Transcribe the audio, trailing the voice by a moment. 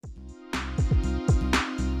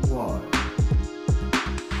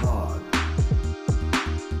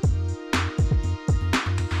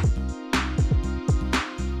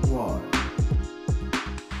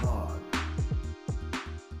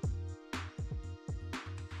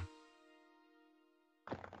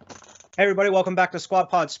Hey everybody, welcome back to Squad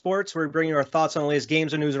Pod Sports. We're bringing you our thoughts on the latest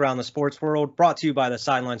games and news around the sports world, brought to you by the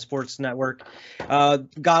Sideline Sports Network. Got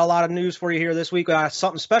a lot of news for you here this week. We got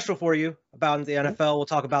something special for you about the NFL. We'll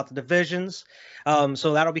talk about the divisions.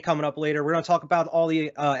 So that'll be coming up later. We're going to talk about all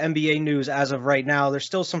the NBA news as of right now. There's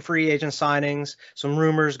still some free agent signings, some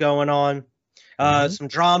rumors going on, some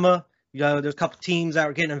drama. There's a couple teams that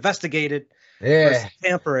are getting investigated for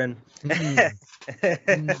tampering.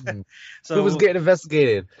 So who was getting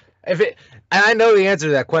investigated? And I know the answer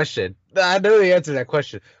to that question.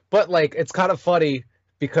 But like, it's kind of funny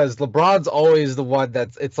because LeBron's always the one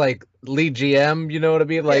it's like lead GM. You know what I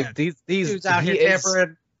mean? Like these dudes out here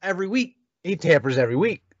tampering every week. He tampers every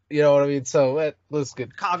week. You know what I mean? So let's get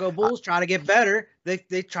Chicago Bulls try to get better.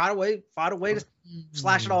 They try to find a way to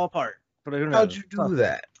slash it all apart. But who knows? How'd you do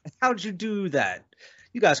that? How'd you do that?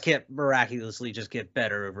 You guys can't miraculously just get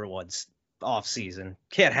better over one off season.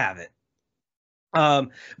 Can't have it.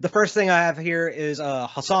 The first thing I have here is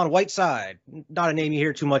Hassan Whiteside. Not a name you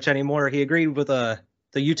hear too much anymore. He agreed with the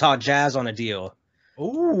Utah Jazz on a deal.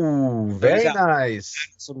 Ooh, very nice.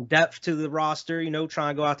 Some depth to the roster,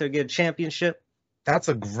 trying to go out there and get a championship. That's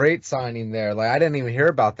a great signing there. Like, I didn't even hear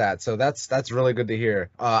about that, so that's really good to hear.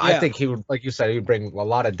 I think he would, like you said, he would bring a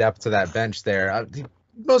lot of depth to that bench there. He'd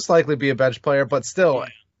most likely be a bench player, but still.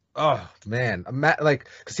 Oh man,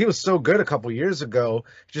 because he was so good a couple years ago,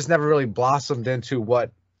 he just never really blossomed into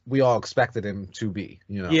what we all expected him to be.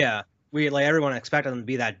 Yeah, everyone expected him to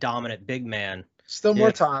be that dominant big man. Still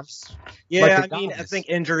more times. Yeah, I think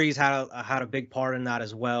injuries had a big part in that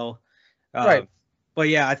as well. Right. But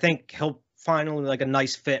yeah, I think he'll finally a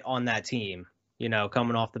nice fit on that team.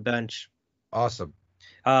 Coming off the bench. Awesome.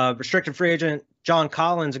 Restricted free agent John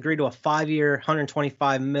Collins agreed to a 5-year,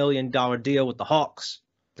 $125 million deal with the Hawks.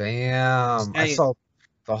 Damn, I saw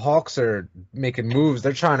the Hawks are making moves.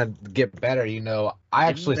 They're trying to get better. I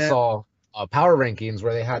actually saw power rankings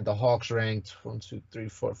where they had the Hawks ranked 1, 2, 3,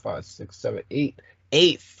 4, 5, 6, 7,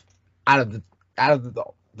 8th out of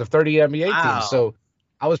the 30 NBA teams. So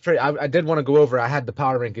I was I did want to go over. I had the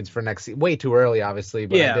power rankings for next season. Way too early, obviously,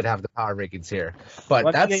 but I did have the power rankings here.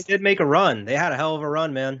 But they did make a run. They had a hell of a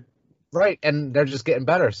run, man. Right, and they're just getting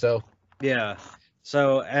better. So yeah.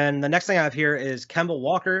 So, and the next thing I have here is Kemba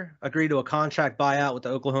Walker agreed to a contract buyout with the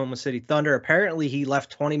Oklahoma City Thunder. Apparently, he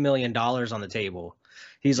left $20 million on the table.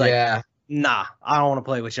 He's like, nah, I don't want to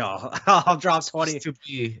play with y'all. I'll drop 20. To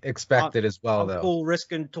be expected as well, though. I'm cool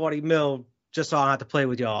risking 20 mil just so I don't have to play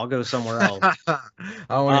with y'all. I'll go somewhere else. I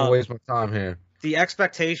don't want to waste my time here. The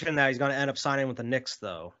expectation that he's going to end up signing with the Knicks,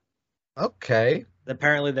 though. Okay.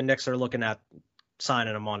 Apparently, the Knicks are looking at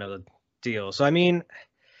signing him onto the deal. So,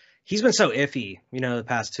 he's been so iffy, the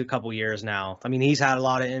past couple years now. He's had a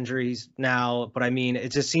lot of injuries now, but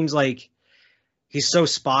it just seems like he's so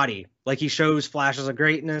spotty. Like, he shows flashes of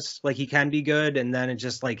greatness, like he can be good, and then it's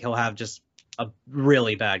just he'll have just a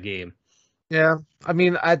really bad game. Yeah,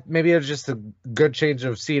 maybe it's just a good change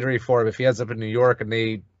of scenery for him if he ends up in New York and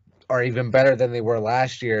they are even better than they were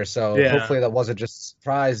last year. So hopefully that wasn't just a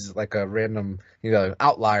surprise, like a random,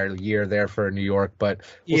 outlier year there for New York. But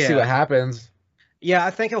we'll see what happens. Yeah,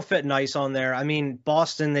 I think he'll fit nice on there.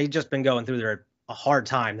 Boston, they've just been going through a hard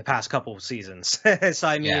time the past couple of seasons.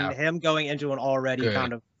 So, him going into an already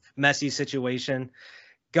kind of messy situation,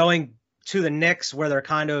 going to the Knicks where they're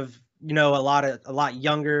kind of, a lot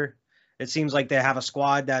younger. It seems like they have a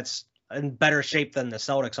squad that's in better shape than the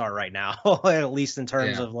Celtics are right now, at least in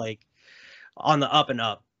terms of on the up and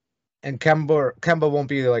up. And Kemba won't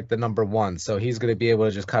be the number one, so he's going to be able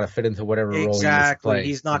to just kind of fit into whatever role he needs to play.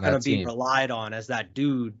 He's not going to be relied on as that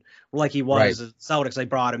dude like he was at Celtics. They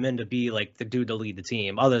brought him in to be the dude to lead the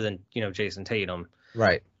team, other than Jason Tatum.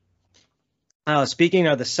 Right. Speaking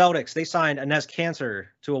of the Celtics, they signed Enes Kanter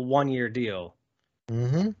to a 1-year deal.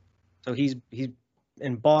 Mm-hmm. So he's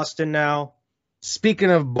in Boston now. Speaking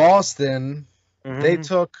of Boston, they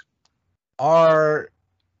took our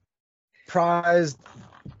prized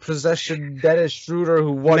possession Dennis Schroeder,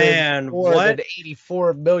 who wanted more than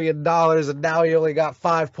 $84 million, and now he only got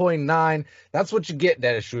 5.9. That's what you get,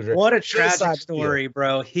 Dennis Schroeder. What a tragic story,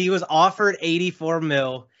 bro. He was offered 84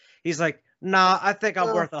 mil. He's like, nah, I think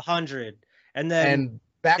I'm worth 100. And then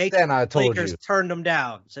then I told Lakers turned him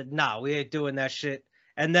down. Said, nah, we ain't doing that shit.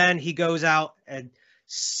 And then he goes out and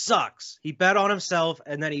sucks. He bet on himself,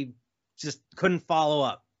 and then he just couldn't follow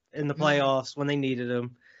up in the playoffs when they needed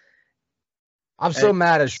him. I'm so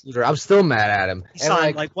mad at Schroeder. I'm still mad at him. He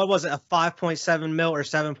signed, what was it, a 5.7 mil or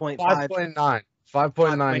 7.5?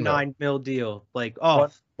 5.9 mil deal. 1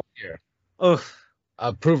 year.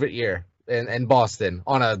 A prove it year in Boston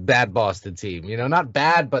on a bad Boston team. Not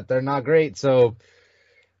bad, but they're not great. So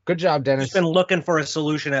Good job, Dennis. He's been looking for a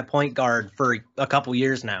solution at point guard for a couple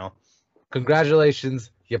years now. Congratulations.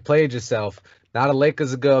 You played yourself. Now the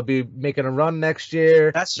Lakers are going to be making a run next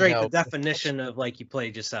year. That's straight the definition of like you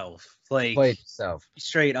played yourself. Like played yourself.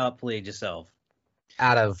 Straight up played yourself.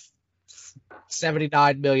 Out of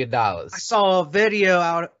 $79 million. I saw a video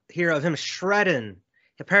out here of him shredding.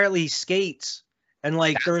 Apparently he skates. And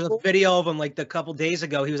like there was a video of him like a couple days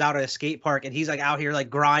ago. He was out at a skate park and he's like out here like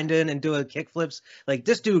grinding and doing kickflips. Like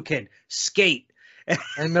this dude can skate.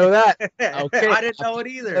 I know that. Okay. I didn't know it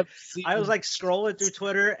either. I was like scrolling through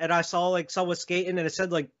Twitter and I saw like someone skating and it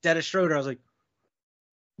said like Dennis Schroeder. I was like,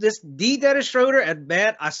 the Dennis Schroeder, and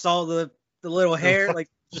man, I saw the little hair like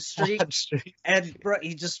the streak, and bro,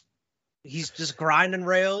 he's just grinding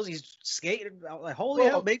rails. He's skating. I was like, holy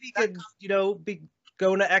hell, maybe he could be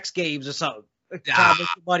going to X Games or something. Trying to make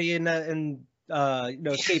somebody in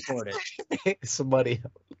skateboarding. Somebody.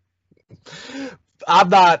 I'm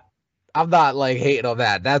not like hating on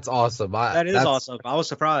that. That's awesome. That's awesome. I was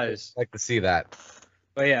surprised. I'd like to see that.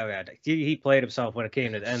 But yeah, he played himself when it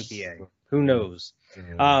came to the NBA. Who knows?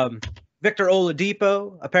 Victor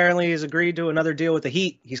Oladipo apparently has agreed to another deal with the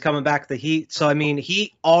Heat. He's coming back to the Heat. So I mean,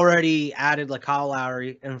 Heat already added like Kyle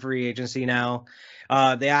Lowry in free agency now.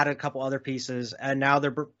 They added a couple other pieces, and now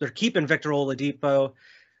they're keeping Victor Oladipo.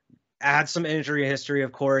 Had some injury history,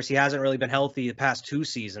 of course. He hasn't really been healthy the past 2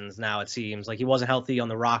 seasons now, it seems. Like he wasn't healthy on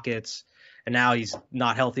the Rockets, and now he's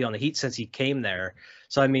not healthy on the Heat since he came there.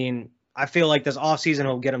 So, I mean, I feel like this offseason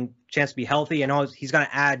will get him a chance to be healthy, and he's going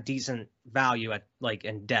to add decent value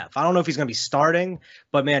in depth. I don't know if he's going to be starting,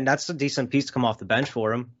 but, man, that's a decent piece to come off the bench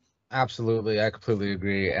for him. Absolutely. I completely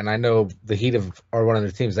agree. And I know the Heat are one of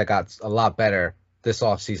the teams that got a lot better this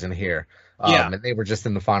offseason here. And they were just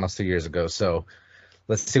in the finals 2 years ago. So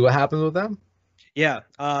let's see what happens with them. Yeah.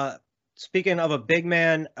 Speaking of a big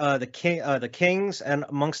man, the Kings and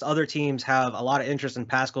amongst other teams have a lot of interest in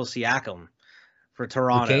Pascal Siakam for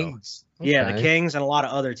Toronto. The Kings. Okay. Yeah, the Kings and a lot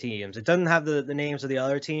of other teams. It doesn't have the names of the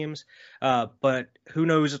other teams, but who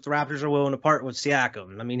knows if the Raptors are willing to part with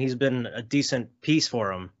Siakam. I mean, he's been a decent piece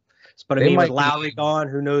for them. But I mean, with Lowry gone,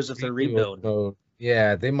 who knows if they're rebuilding.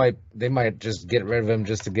 Yeah, they might just get rid of him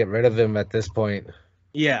just to get rid of him at this point.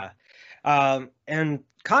 Yeah. And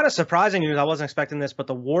kind of surprising news, I wasn't expecting this, but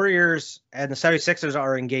the Warriors and the 76ers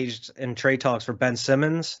are engaged in trade talks for Ben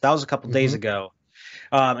Simmons. That was a couple days ago.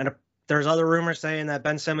 And there's other rumors saying that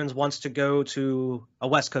Ben Simmons wants to go to a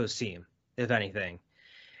West Coast team, if anything.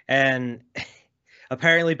 And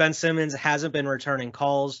apparently Ben Simmons hasn't been returning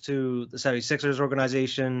calls to the 76ers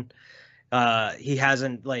organization. He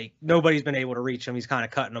hasn't, nobody's been able to reach him. He's kind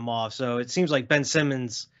of cutting them off. So it seems like Ben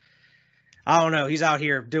Simmons, I don't know, he's out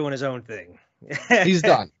here doing his own thing. He's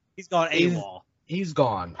done. He's gone AWOL. He's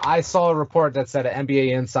gone. I saw a report that said an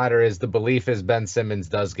NBA insider the belief is Ben Simmons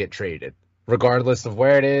does get traded, regardless of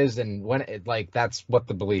where it is and when that's what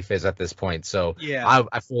the belief is at this point. So yeah,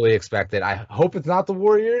 I fully expect it. I hope it's not the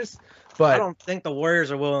Warriors, but I don't think the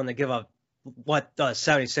Warriors are willing to give up what the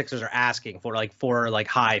 76ers are asking for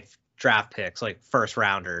high draft picks, like first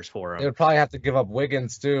rounders for him. They would probably have to give up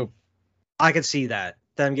Wiggins too. I could see that.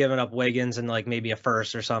 Them giving up Wiggins and maybe a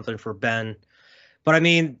first or something for Ben. But I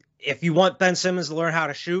mean, if you want Ben Simmons to learn how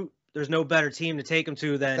to shoot, there's no better team to take him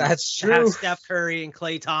to than That's true. Have Steph Curry and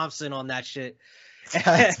Klay Thompson on that shit.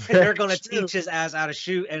 They're going to teach his ass how to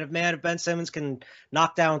shoot. And if Ben Simmons can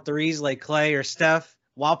knock down threes like Klay or Steph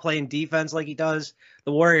while playing defense like he does,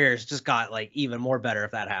 the Warriors just got even more better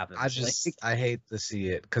if that happens. I hate to see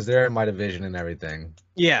it because they're in my division and everything.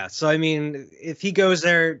 Yeah. So, I mean, if he goes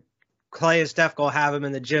there, Klay and Steph go have him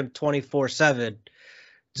in the gym 24/7,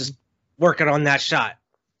 just working on that shot.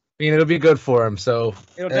 I mean, it'll be good for him. So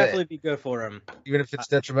it'll definitely be good for him. Even if it's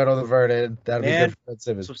detrimental to Vernon, that'll be good for Ben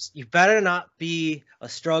Simmons. So you better not be a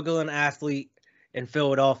struggling athlete in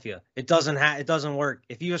Philadelphia. It doesn't work.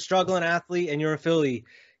 If you're a struggling athlete and you're in Philly,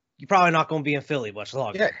 you're probably not going to be in Philly much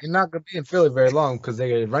longer. Yeah, you're not going to be in Philly very long because they're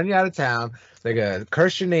going to run you out of town. They're going to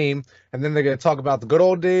curse your name, and then they're going to talk about the good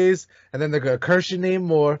old days, and then they're going to curse your name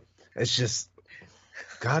more. It's just,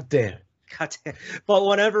 goddamn. But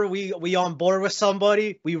whenever we on board with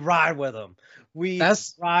somebody, we ride with them.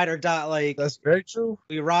 Ride or die. That's very true.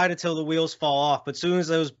 We ride until the wheels fall off. But as soon as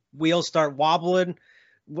those wheels start wobbling,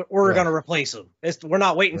 we're going to replace them. We're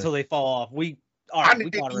not waiting until they fall off. I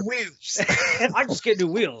need new wheels. I just get new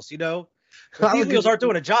wheels, If these wheels aren't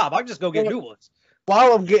doing a job, I just go get new ones.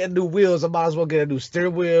 While I'm getting new wheels, I might as well get a new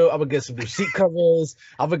steering wheel. I'm gonna get some new seat covers.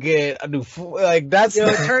 I'm gonna get a new that's.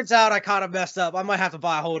 It turns out I kind of messed up. I might have to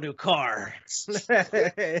buy a whole new car,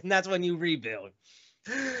 and that's when you rebuild.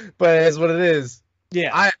 But it's what it is.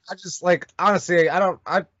 Yeah. I just honestly,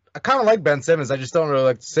 I I kind of like Ben Simmons. I just don't really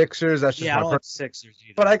like the Sixers. That's just I don't like the Sixers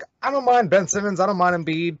either. But like, I don't mind Ben Simmons. I don't mind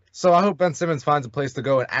Embiid. So I hope Ben Simmons finds a place to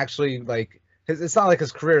go and actually like. It's not like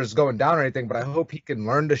his career is going down or anything, but I hope he can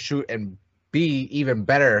learn to shoot and be even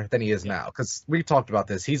better than he is now. Because we talked about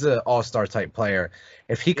this. He's an all-star type player.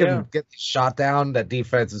 If he can get the shot down, that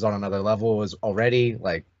defense is on another level. Is already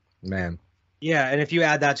like, man. Yeah, and if you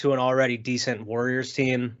add that to an already decent Warriors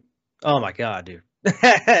team, oh my God, dude.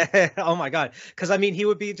 Oh my God. Because I mean, he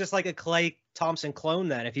would be just like a Klay Thompson clone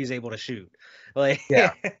then if he's able to shoot. Like,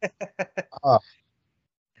 yeah.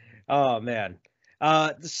 Oh man.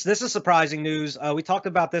 This is surprising news. We talked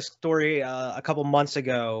about this story a couple months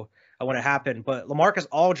ago when it happened, but LaMarcus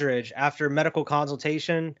Aldridge, after medical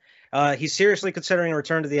consultation, he's seriously considering a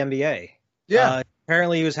return to the NBA. Yeah.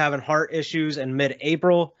 Apparently he was having heart issues in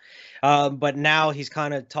mid-April, but now he's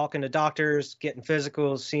kind of talking to doctors, getting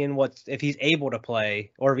physicals, seeing if he's able to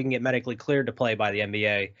play or if he can get medically cleared to play by the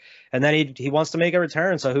NBA. And then he wants to make a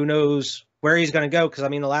return, so who knows where he's going to go, because I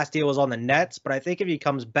mean the last deal was on the Nets, but I think if he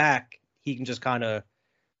comes back, he can just kind of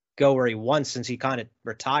go where he wants since he kind of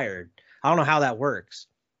retired. I don't know how that works.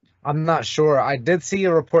 I'm not sure. I did see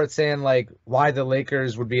a report saying like why the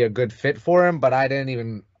Lakers would be a good fit for him, but I didn't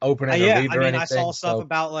even open it or read or anything. I saw stuff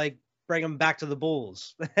about like bring him back to the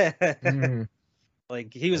Bulls.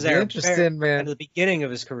 Like he was there man. At the beginning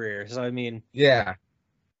of his career. So I mean, yeah.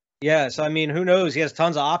 So I mean, who knows? He has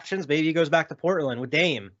tons of options. Maybe he goes back to Portland with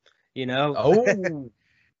Dame. You know? Oh,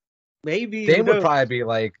 maybe Dame would probably be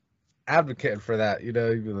like advocate for that. You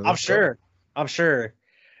know? I'm sure.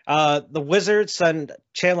 The Wizards send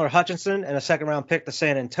Chandler Hutchinson and a second-round pick to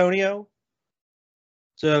San Antonio.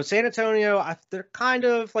 So San Antonio, they're kind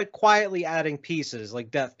of like quietly adding pieces,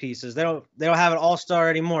 like depth pieces. They don't have an all-star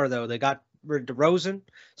anymore though. They got rid of DeRozan,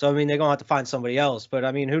 so I mean they're gonna have to find somebody else. But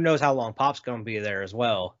I mean, who knows how long Pop's gonna be there as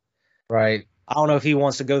well? Right. I don't know if he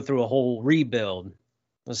wants to go through a whole rebuild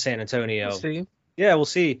with San Antonio. We'll see. Yeah, we'll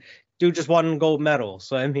see. Dude just won gold medal,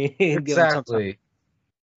 so I mean, exactly.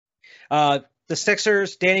 The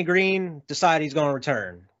Sixers, Danny Green, decided he's going to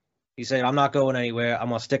return. He said, "I'm not going anywhere. I'm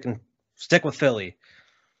going to stick with Philly."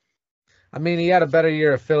 I mean, he had a better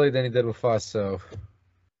year at Philly than he did with us, so.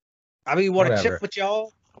 I mean, you want to chip with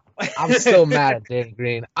y'all? I'm still mad at Danny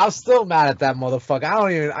Green. I'm still mad at that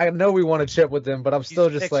motherfucker. I know we want to chip with him, but I'm still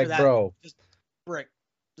just like, bro. Just brick.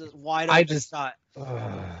 Just wide open shot.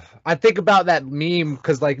 I think about that meme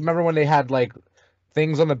because, like, remember when they had, like,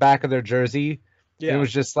 things on the back of their jersey? Yeah. It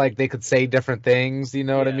was just like they could say different things, you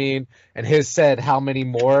know what I mean? And his said how many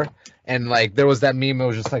more, and like there was that meme. It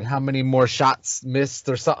was just like how many more shots missed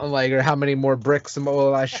or something like, or how many more bricks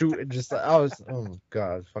will I shoot? And just like oh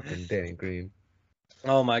god, fucking Danny Green.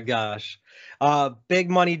 Oh my gosh,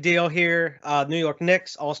 big money deal here. New York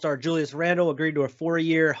Knicks All-Star Julius Randle agreed to a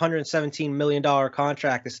 4-year, $117 million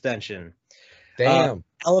contract extension. Damn,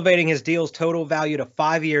 elevating his deal's total value to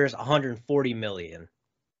 5 years, $140 million.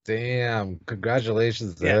 Damn,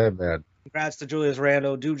 congratulations to him, man. Congrats to Julius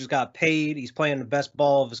Randle. Dude just got paid. He's playing the best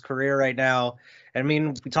ball of his career right now. I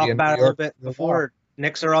mean, we talked about it a little bit before.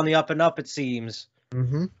 Knicks are on the up and up, it seems.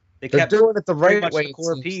 Mm-hmm. They're doing it the right way. The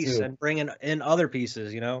core piece and bringing in other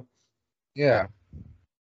pieces, you know? Yeah.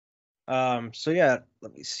 So, yeah,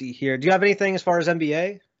 let me see here. Do you have anything as far as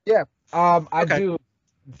NBA? Yeah. I do.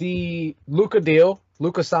 The Luka deal.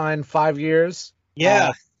 Luka signed 5 years.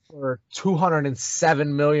 Yeah. For $207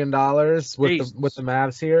 million with the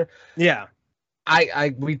Mavs here. Yeah.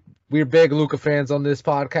 We're big Luka fans on this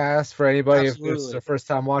podcast. For anybody if it's their first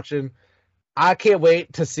time watching, I can't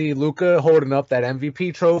wait to see Luka holding up that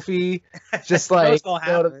MVP trophy. Just like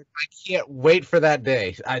I can't wait for that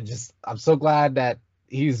day. I'm so glad that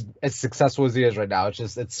he's as successful as he is right now.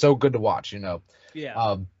 It's so good to watch, you know.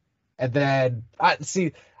 Yeah. And then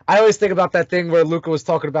I always think about that thing where Luka was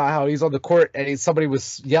talking about how he's on the court and somebody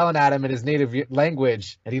was yelling at him in his native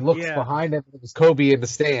language, and he looks behind him and it was Kobe in the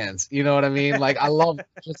stands. You know what I mean? Like I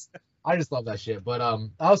just love that shit. But I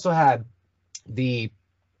also had the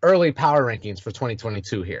early power rankings for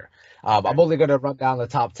 2022 here. I'm only going to run down the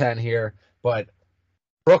top 10 here, but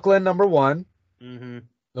Brooklyn number 1,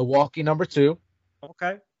 Milwaukee number 2,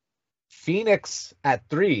 Phoenix at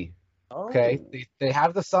 3. Okay, they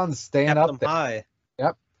have the Suns staying up there. High.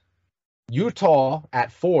 Yep. Utah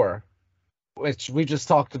at 4, which we just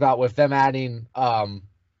talked about with them adding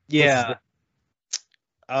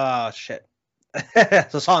shit.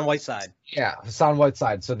 Hassan Whiteside. Yeah, Hassan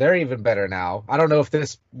Whiteside. So they're even better now. I don't know if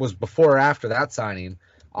this was before or after that signing.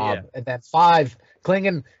 And then 5,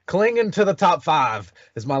 clinging to the top 5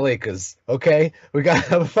 is my Lakers. Okay, we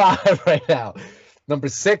got number 5 right now. Number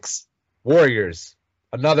 6, Warriors.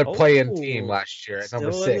 Another play-in team last year at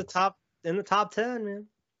number 6. In the top 10, man.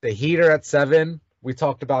 The Heat are at 7. We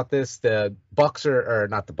talked about this. The Bucks or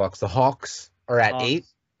not the Bucks. The Hawks are at 8.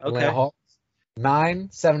 Atlanta Okay. Hawks. 9,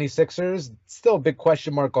 76ers. Still a big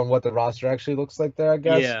question mark on what the roster actually looks like there, I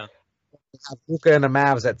guess. Yeah. Luka and the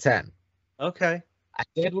Mavs at 10. Okay. I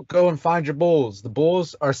did go and find your Bulls. The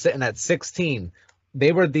Bulls are sitting at 16.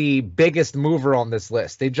 They were the biggest mover on this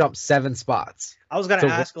list. They jumped 7 spots. I was gonna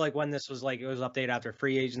ask like when this was it was updated after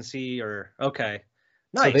free agency or okay.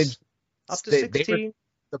 Nice. So up to 16. They were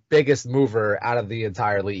the biggest mover out of the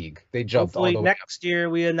entire league. They jumped Hopefully all the way next year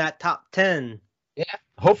we in that top 10. Yeah.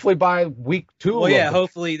 Hopefully by week 2. Well, yeah,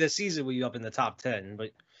 hopefully this season we up in the top 10.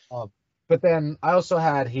 But then I also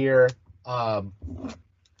had here I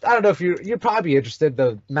don't know if you'd probably be interested,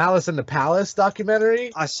 the Malice in the Palace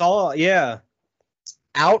documentary. I saw, yeah.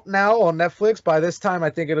 Out now on Netflix. By this time, I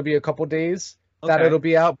think it'll be a couple days that it'll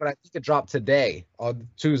be out, but I think it dropped today on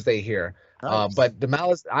Tuesday here. Nice. But the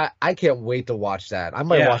Malice, I can't wait to watch that. I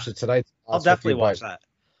might watch it tonight. I'll definitely watch that.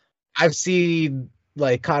 I've seen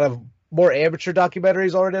like kind of more amateur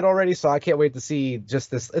documentaries already, so I can't wait to see just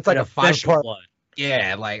this. It's like a 5-part one.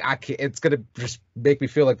 Yeah, like it's gonna just make me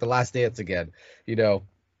feel like The Last Dance again, you know.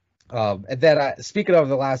 And then speaking of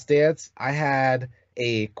The Last Dance, I had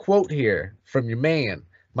a quote here from your man,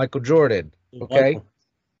 Michael Jordan. Okay. Wow.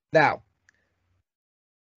 Now,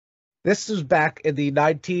 this was back in the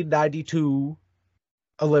 1992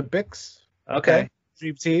 Olympics. Okay.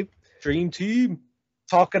 Dream Team.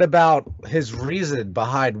 Talking about his reason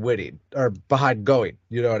behind winning or behind going,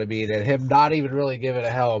 you know what I mean? And him not even really giving a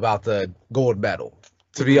hell about the gold medal,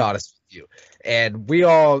 to be honest with you. And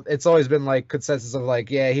it's always been like consensus of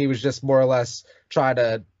like, yeah, he was just more or less trying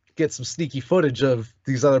to get some sneaky footage of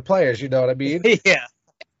these other players, you know what I mean? Yeah.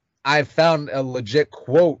 I found a legit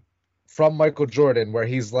quote from Michael Jordan where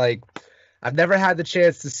he's like, I've never had the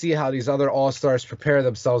chance to see how these other all-stars prepare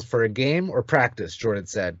themselves for a game or practice, Jordan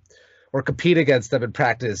said, or compete against them in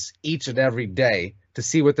practice each and every day to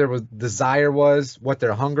see what their desire was, what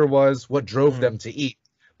their hunger was, what drove them to eat,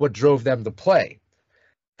 what drove them to play.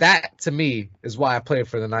 That, to me, is why I played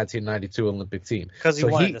for the 1992 Olympic team. Because he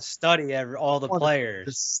wanted to study all the players.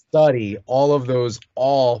 To study all of those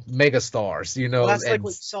megastars, you know. Well, that's like what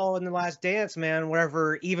you saw in The Last Dance, man.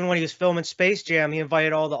 Wherever, even when he was filming Space Jam, he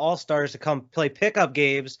invited all the All-Stars to come play pickup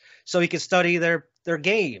games so he could study their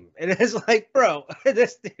game. And it's like, bro,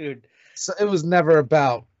 this dude. So it was never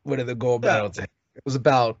about winning the gold medal. No. It was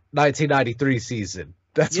about 1993 season.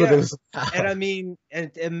 That's what it was about. And I mean,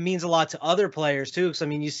 and it means a lot to other players too. Because I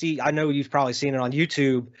mean, I know you've probably seen it on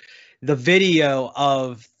YouTube, the video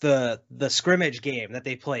of the scrimmage game that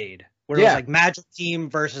they played, where it was like Magic Team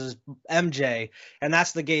versus MJ, and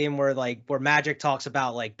that's the game where Magic talks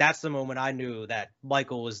about like that's the moment I knew that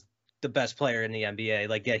Michael was the best player in the NBA.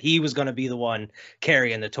 Like, yeah, he was going to be the one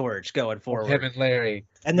carrying the torch going forward. Him and Larry.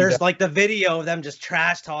 And there's like the video of them just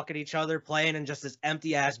trash talking each other, playing in just this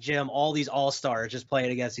empty ass gym. All these all-stars just playing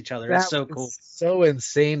against each other. It's so cool. So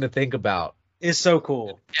insane to think about. It's so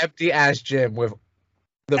cool. Empty ass gym with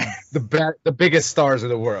the biggest stars in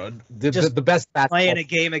the world. The best basketball. Playing a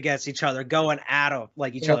game against each other, going at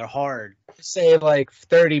each other hard. Say like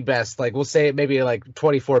 30 best, like we'll say maybe like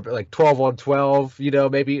 24, like 12 on 12, you know,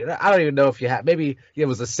 maybe I don't even know if you had, maybe it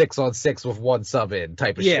was a 6 on 6 with one sub in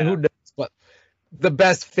type of shit. Who knows? But the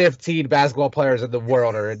best 15 basketball players in the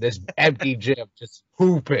world are in this empty gym just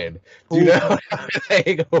hooping. You know,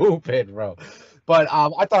 hooping, bro. But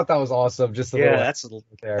I thought that was awesome. Just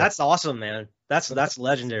that's awesome, man. That's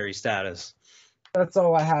legendary status. That's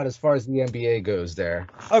all I had as far as the NBA goes there.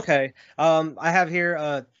 Okay. I have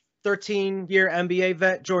here 13-year NBA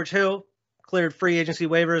vet George Hill cleared free agency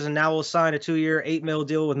waivers and now will sign a 2-year, $8 million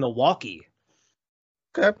deal with Milwaukee.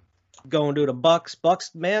 Okay. Going to the Bucks.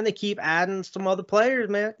 Bucks, man, they keep adding some other players,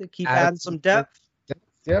 man. They keep adding some depth.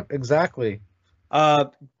 Yep, exactly.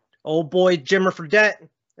 Old boy Jimmer Fredette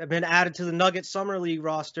have been added to the Nuggets Summer League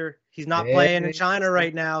roster. He's not playing in China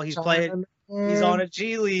right now. He's playing. He's on a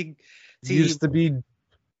G League team. Used to be.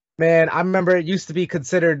 Man, I remember it used to be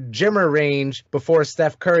considered Jimmer range before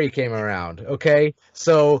Steph Curry came around, okay?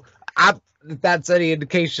 So, if that's any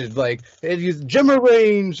indication, like, it's Jimmer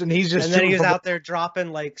range, and he's just... And then he was out there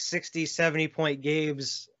dropping, like, 60, 70-point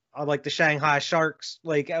games on, like, the Shanghai Sharks,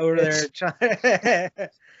 like, over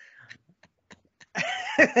there.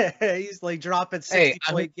 He's, like, dropping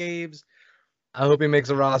 60-point games. I hope he makes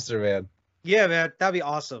a roster, man. Yeah, man, that'd be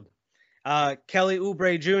awesome. Kelly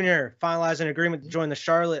Oubre Jr. finalized an agreement to join the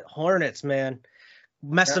Charlotte Hornets, man.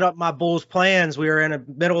 Messing up my Bulls' plans. We were in the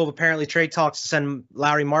middle of apparently trade talks to send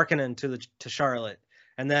Lauri Markkanen to Charlotte.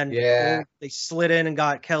 And then they slid in and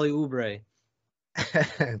got Kelly Oubre.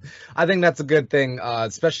 I think that's a good thing,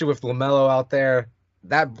 especially with LaMelo out there.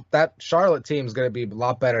 that Charlotte team is going to be a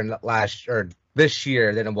lot better this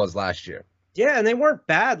year than it was last year. Yeah, and they weren't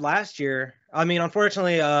bad last year. I mean,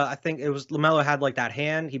 unfortunately, I think it was LaMelo had like that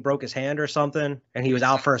hand. He broke his hand or something, and he was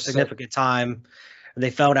out for a significant time. They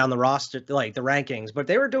fell down the roster, like the rankings, but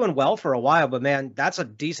they were doing well for a while. But man, that's a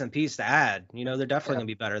decent piece to add. You know, they're definitely gonna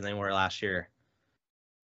be better than they were last year.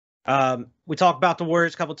 We talked about the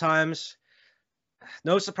Warriors a couple times.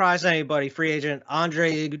 No surprise to anybody. Free agent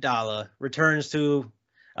Andre Iguodala returns to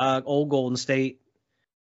old Golden State.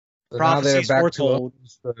 So now they're back to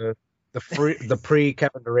the pre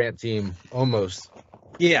Kevin Durant team almost.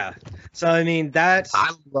 Yeah. So I mean, I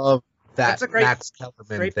love that Max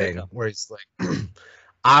Kellerman thing where he's like,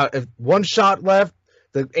 if one shot left,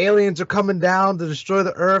 the aliens are coming down to destroy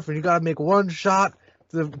the Earth, and you got to make one shot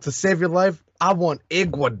to save your life. I want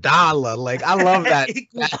Iguodala. Like, I love that.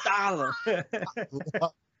 Iguodala.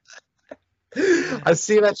 I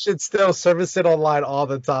see that shit still. Service it online all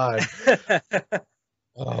the time.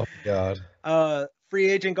 Oh, God.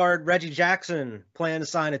 Free agent guard Reggie Jackson plan to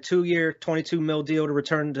sign a 2-year, $22 million deal to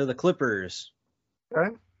return to the Clippers.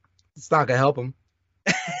 Okay. It's not gonna help him.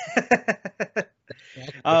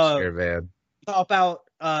 Sure, man. Talk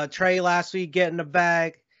about Trey last week getting the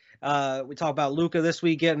bag. We talked about Luka this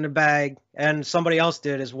week getting the bag, and somebody else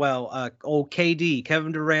did as well. Old KD,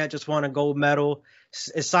 Kevin Durant, just won a gold medal.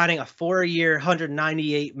 Is signing a 4-year,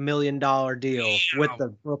 $198 million deal with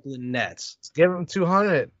the Brooklyn Nets. Give him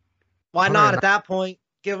 200. Why not at that point?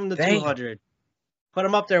 Give him the 200. Put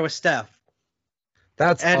him up there with Steph.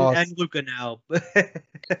 That's awesome. And Luka now.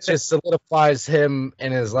 It just solidifies him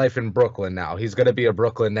and his life in Brooklyn now. He's going to be a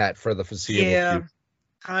Brooklyn Net for the foreseeable future.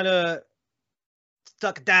 Kind of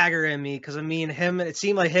stuck a dagger in me because, I mean, it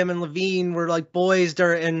seemed like him and Levine were like boys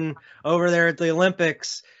over there at the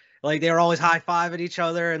Olympics. Like, they were always high-fiving each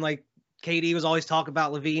other, and like KD was always talking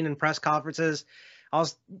about Levine in press conferences. I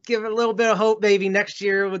was giving a little bit of hope maybe next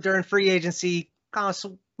year during free agency kind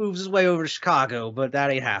of moves his way over to Chicago, but that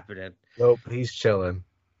ain't happening. Nope, he's chilling.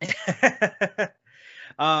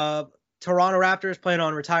 Toronto Raptors plan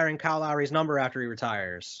on retiring Kyle Lowry's number after he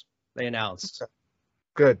retires. They announced.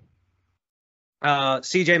 Good.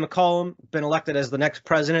 CJ McCollum been elected as the next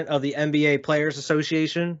president of the NBA Players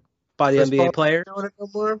Association by the NBA players.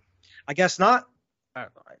 I guess not.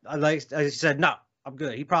 I said no. I'm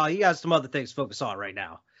good. He has some other things to focus on right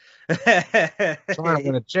now. Trying to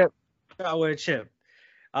win a chip. Trying to win a chip.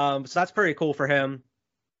 So that's pretty cool for him.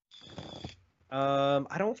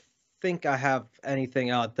 I don't think I have anything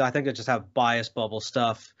else. I think I just have bias bubble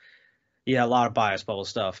stuff. Yeah, a lot of bias bubble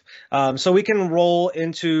stuff. So we can roll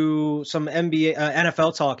into some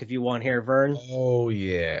NFL talk if you want here, Vern. Oh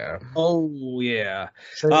yeah.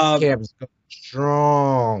 Camp is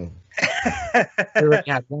strong. We already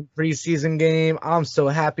had one preseason game. I'm so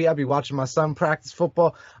happy. I'll be watching my son practice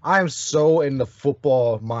football. I am so in the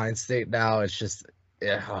football mind state now. It's just,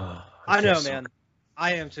 I know, man.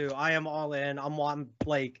 I am too. I am all in. I'm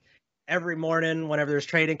like every morning whenever there's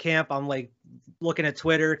training camp, I'm like looking at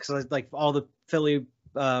Twitter because like all the Philly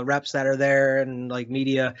reps that are there and like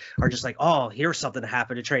media are just like, oh, here's something that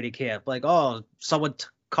happened at training camp. Like, oh, someone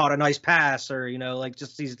caught a nice pass, or like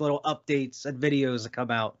just these little updates and videos that come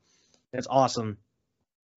out. It's awesome.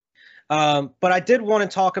 But I did want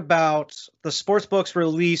to talk about the sportsbooks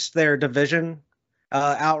released their division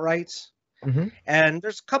outrights. Mm-hmm. And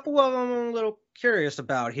there's a couple of them I'm a little curious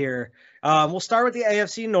about here. We'll start with the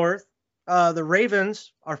AFC North. The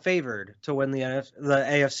Ravens are favored to win the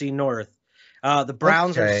AFC North. The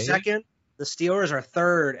Browns are second, the Steelers are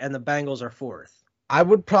third, and the Bengals are fourth. I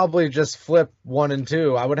would probably just flip 1 and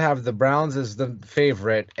 2. I would have the Browns as the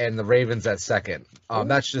favorite and the Ravens at second.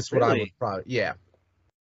 That's just what I would probably. Yeah.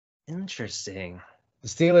 Interesting. The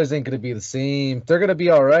Steelers ain't going to be the same. They're going to be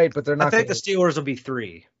all right, but they're not. I think the Steelers will be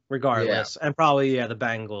 3 regardless, and probably the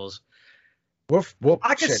Bengals.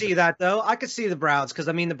 I could see that though. I could see the Browns because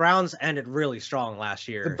I mean the Browns ended really strong last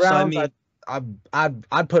year. The Browns, so, I mean,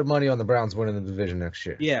 I'd put money on the Browns winning the division next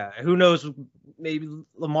year. Yeah, who knows? Maybe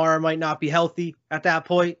Lamar might not be healthy at that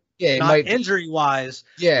point. Yeah, not injury wise.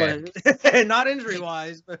 Yeah, but, not injury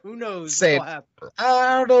wise, but who knows? I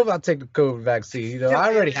don't know about taking the COVID vaccine.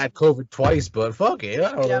 I already had COVID twice, but fuck it.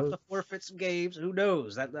 I don't know. You have to forfeit some games. Who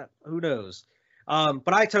knows? Who knows?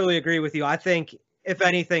 But I totally agree with you. I think if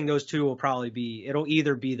anything, those two it'll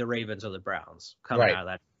either be the Ravens or the Browns coming out of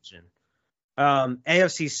that division.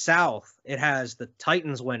 AFC South, it has the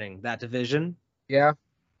Titans winning that division. Yeah.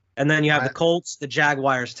 And then you have the Colts, the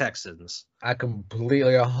Jaguars, Texans. I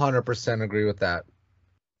completely 100% agree with that.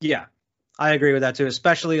 Yeah, I agree with that too.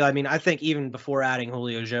 Especially, I mean, I think even before adding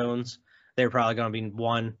Julio Jones, they're probably going to be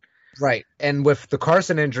 1. Right. And with the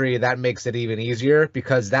Carson injury, that makes it even easier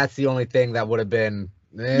because that's the only thing that would have been,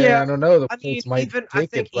 I don't know. The Colts might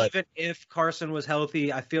take it, but even if Carson was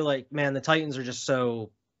healthy, I feel like, man, the Titans are just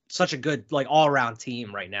such a good, like, all-around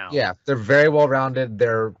team right now. Yeah, they're very well rounded.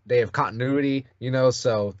 They have continuity,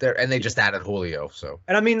 so they just added Julio. So,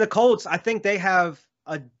 and I mean, the Colts, I think they have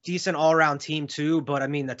a decent all-around team too, but I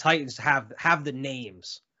mean, the Titans have the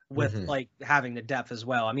names with like having the depth as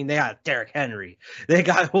well. I mean, they got Derrick Henry, they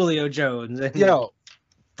got Julio Jones. And,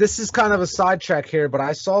 this is kind of a sidetrack here, but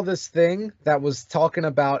I saw this thing that was talking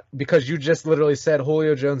about, because you just literally said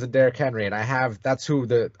Julio Jones and Derrick Henry, and that's who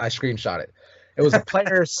I screenshot it. It was a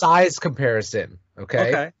player size comparison.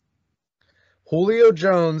 Okay. Julio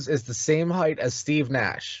Jones is the same height as Steve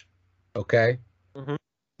Nash. Okay.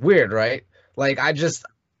 Weird, right? Like,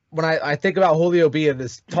 when I think about Julio being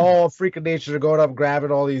this tall freak of nature going up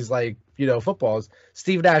grabbing all these, like, footballs,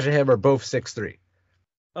 Steve Nash and him are both 6'3".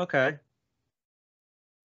 Okay.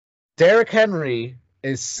 Derrick Henry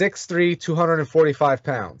is 6'3", 245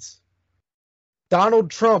 pounds. Donald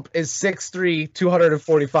Trump is 6'3",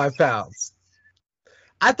 245 pounds.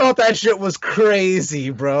 I thought that shit was crazy,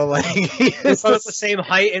 bro. Like, they're both the same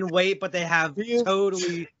height and weight, but they have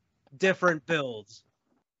totally different builds.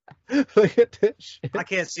 Look at this shit. I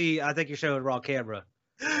can't see. I think you're showing raw camera.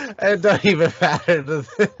 It doesn't even matter.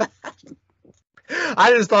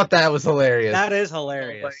 I just thought that was hilarious. That is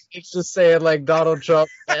hilarious. Like, it's just saying, like, Donald Trump.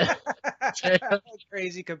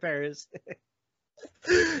 Crazy comparison.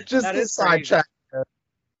 Just that this sidetrack.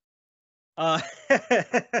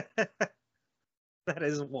 That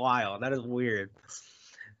is wild. That is weird.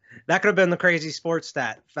 That could have been the crazy sports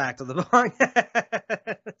stat fact of the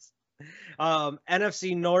podcast.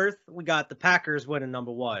 NFC North, we got the Packers winning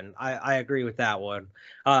number one. I agree with that one.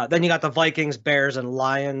 Then you got the Vikings, Bears, and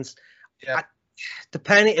Lions. Yeah.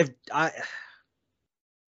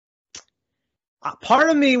 Part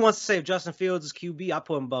of me wants to say if Justin Fields is QB, I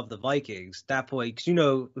put him above the Vikings. That point, because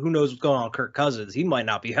who knows what's going on with Kirk Cousins? He might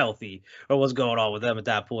not be healthy, or what's going on with them at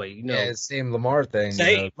that point. Yeah, same Lamar thing.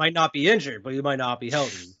 He might not be injured, but he might not be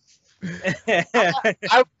healthy.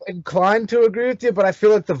 I'm inclined to agree with you, but I feel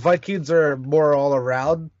like the Vikings are more all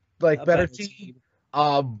around, like, better team.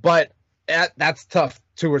 But that's tough.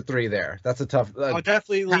 2 or 3 there. That's a tough. I'll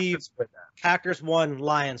definitely leave Packers 1,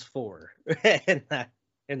 Lions 4 in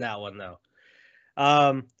that one though.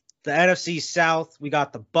 The NFC South, we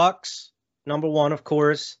got the Bucks, number 1, of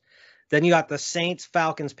course. Then you got the Saints,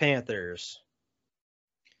 Falcons, Panthers.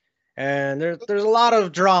 And there's a lot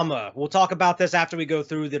of drama. We'll talk about this after we go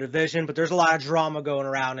through the division, but there's a lot of drama going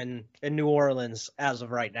around in New Orleans as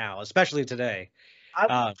of right now, especially today.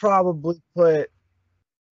 I'd probably put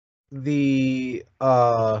the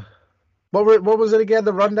what was it again?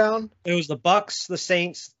 The rundown? It was the Bucks, the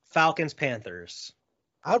Saints, Falcons, Panthers.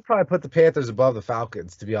 I'd probably put the Panthers above the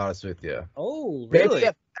Falcons, to be honest with you. Oh, really? Maybe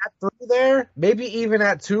at 3 there, maybe even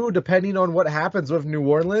at 2, depending on what happens with New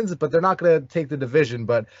Orleans. But they're not going to take the division.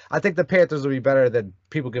 But I think the Panthers will be better than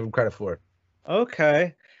people give them credit for.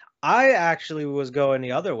 Okay. I actually was going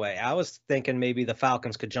the other way. I was thinking maybe the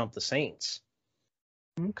Falcons could jump the Saints.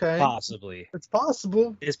 Okay. Possibly. It's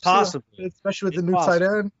possible. It's possible. Especially with the new tight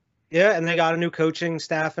end. Yeah, and they got a new coaching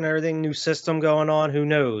staff and everything, new system going on. Who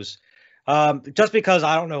knows? Just because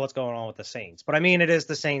I don't know what's going on with the Saints. But, I mean, it is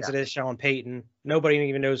the Saints. Yeah. It is Sean Payton. Nobody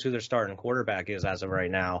even knows who their starting quarterback is as of right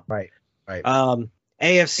now. Right.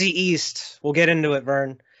 AFC East, we'll get into it,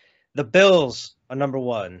 Vern. The Bills are number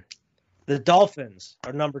 1. The Dolphins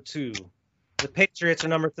are number 2. The Patriots are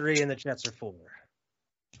number 3, and the Jets are 4.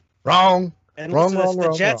 Wrong. And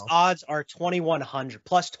the Jets odds are 2,100,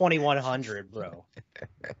 plus 2,100, bro.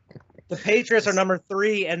 The Patriots are number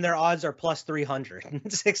 3, and their odds are plus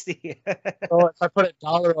 360. So if I put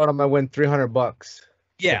 $1 on them, I win $300.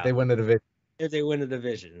 Yeah, if they win the division. If they win the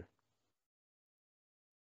division,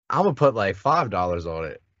 I'm gonna put like $5 on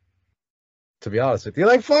it. To be honest with you,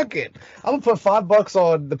 like, fuck it, I'm gonna put $5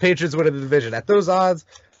 on the Patriots winning the division. At those odds,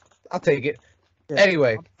 I'll take it. Yeah,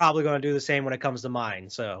 anyway, I'm probably gonna do the same when it comes to mine.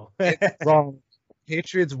 So wrong.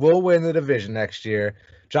 Patriots will win the division next year.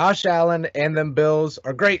 Josh Allen and them Bills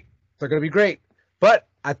are great. They're going to be great. But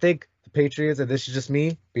I think the Patriots, and this is just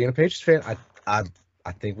me being a Patriots fan, I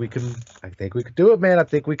think we can do it, man. I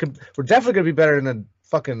think we're definitely going to be better than the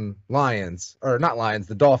fucking Lions, or not Lions,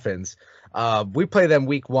 the Dolphins. We play them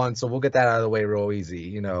week 1, so we'll get that out of the way real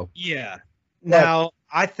easy, Yeah. Now,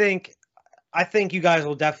 I think you guys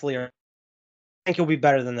will definitely, I think you'll be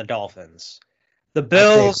better than the Dolphins. The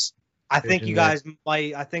Bills, I think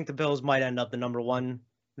the Bills might end up the number 1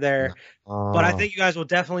 there. But I think you guys will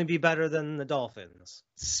definitely be better than the Dolphins.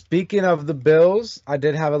 Speaking of the Bills, I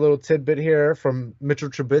did have a little tidbit here from Mitchell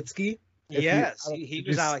Trubisky. Yes, he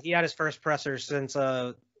was out. He had his first presser since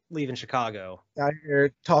leaving Chicago. Out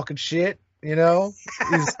here talking shit, you know.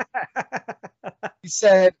 He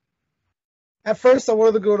said, "At first, I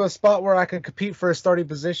wanted to go to a spot where I could compete for a starting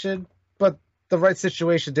position, but the right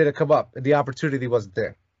situation didn't come up, and the opportunity wasn't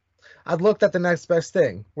there. I looked at the next best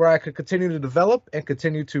thing, where I could continue to develop and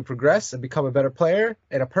continue to progress and become a better player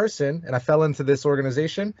and a person, and I fell into this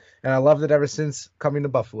organization, and I loved it ever since coming to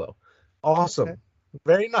Buffalo." Awesome. Okay.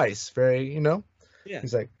 Very nice. Very, Yeah.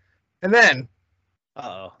 He's like, and then,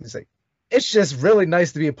 he's like, "It's just really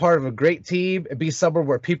nice to be a part of a great team and be somewhere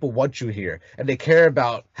where people want you here and they care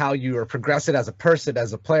about how you are progressing as a person,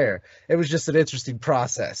 as a player. It was just an interesting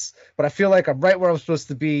process, but I feel like I'm right where I'm supposed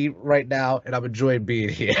to be right now, and I'm enjoying being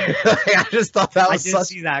here." I just thought that was I did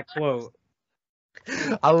see that quote.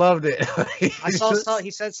 I loved it.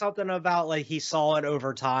 He said something about like he saw it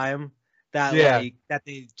over time that that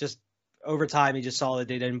they just over time he just saw that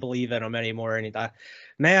they didn't believe in him anymore, and he thought,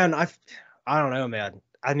 man, I don't know, man.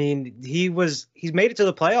 I mean, he's made it to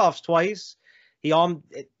the playoffs twice.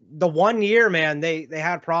 The 1 year, man, they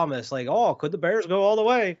had promise, like, oh, could the Bears go all the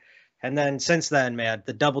way? And then since then, man,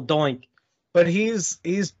 the double doink. But he's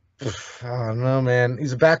I don't know, man.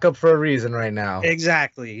 He's a backup for a reason right now.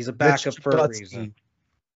 Exactly. He's a backup for a reason.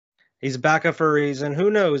 He's a backup for a reason.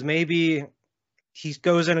 Who knows? Maybe he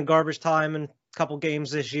goes in garbage time in a couple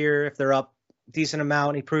games this year. If they're up a decent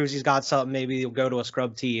amount, he proves he's got something. Maybe he'll go to a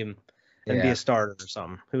scrub team and be a starter or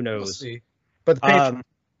something. Who knows? We'll see. But the Patriots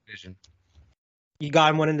division. You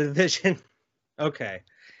got him winning the division? Okay.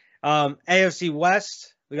 AFC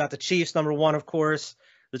West, we got the Chiefs, number one, of course.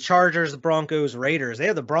 The Chargers, the Broncos, Raiders. They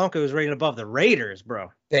have the Broncos rated above the Raiders,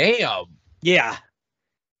 bro. Damn. Yeah.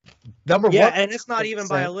 Number one. Yeah, and it's not even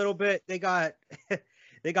by a little bit. They got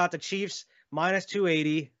the Chiefs minus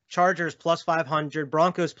 280, Chargers plus 500,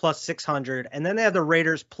 Broncos plus 600, and then they have the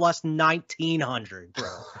Raiders plus 1900,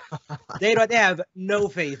 bro. They have no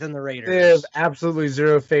faith in the Raiders. They have absolutely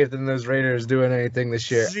zero faith in those Raiders doing anything this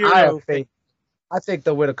year. Zero faith. I think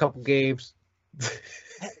they'll win a couple games.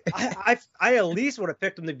 I at least would have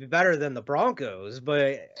picked them to be better than the Broncos,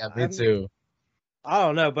 but yeah, me too. I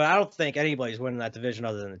don't know, but I don't think anybody's winning that division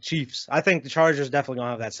other than the Chiefs. I think the Chargers definitely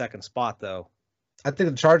gonna have that second spot, though. I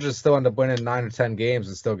think the Chargers still end up winning 9 or 10 games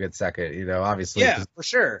and still get second, obviously. Yeah, for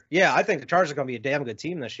sure. Yeah, I think the Chargers are going to be a damn good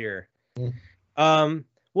team this year.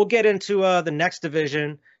 We'll get into the next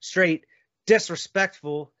division. Straight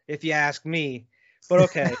disrespectful, if you ask me. But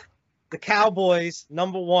okay, the Cowboys,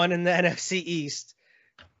 number one in the NFC East,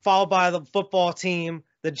 followed by the football team,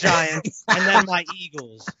 the Giants, and then my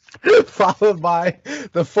Eagles. Followed by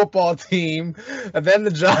the football team, and then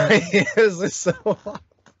the Giants.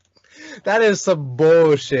 That is some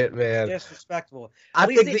bullshit, man. Disrespectful. At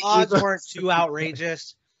least the odds weren't too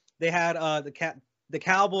outrageous. They had the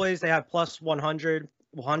Cowboys, they have plus 100,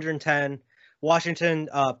 110. Washington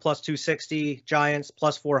plus 260, Giants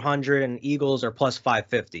plus 400, and Eagles are plus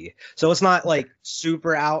 550. So it's not like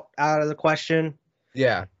super out of the question.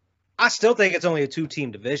 Yeah. I still think it's only a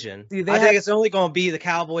two-team division. I think it's only going to be the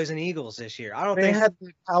Cowboys and Eagles this year. I don't think they had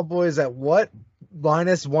the Cowboys at what?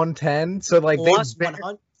 Minus 110. So like plus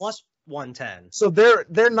 100, plus 110. So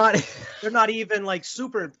they're not they're not even like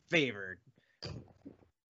super favored.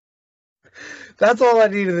 That's all I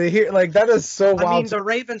needed to hear. Like that is so wild. I mean, the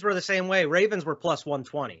Ravens were the same way. Ravens were plus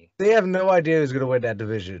 120. They have no idea who's going to win that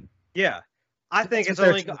division. Yeah. I think it's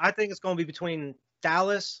going to be between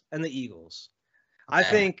Dallas and the Eagles. I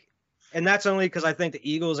think, and that's only because I think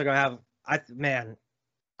the Eagles are going to have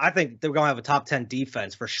I think they're going to have a top 10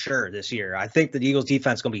 defense for sure this year. I think the Eagles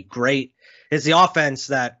defense is going to be great. It's the offense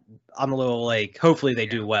that I'm a little like, hopefully they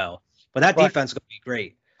do well. But that defense is going to be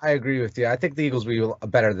great. I agree with you. I think the Eagles will be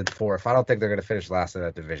better than fourth. I don't think they're going to finish last in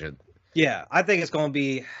that division. Yeah, I think it's going to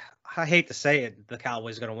be, I hate to say it, the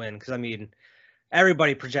Cowboys are going to win because, I mean,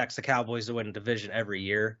 everybody projects the Cowboys to win a division every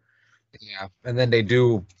year. Yeah, and then they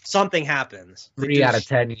do. Something happens. 3 out of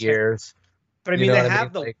 10 years. But I mean, they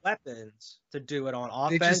have the weapons to do it on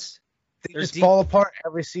offense. They just fall apart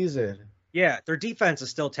every season. Yeah, their defense is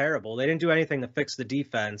still terrible. They didn't do anything to fix the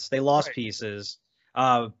defense. They lost pieces.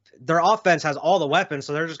 Their offense has all the weapons,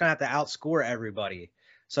 so they're just going to have to outscore everybody.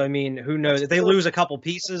 So, I mean, who knows? If they lose a couple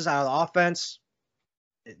pieces out of the offense,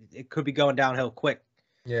 it could be going downhill quick.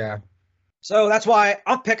 Yeah. So that's why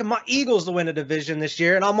I'm picking my Eagles to win a division this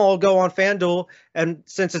year, and I'm going to go on FanDuel, and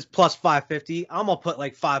since it's plus 550, I'm going to put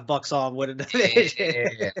like $5 on with a division.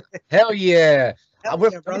 Yeah. Hell yeah. I'm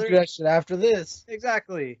going to do that shit after this.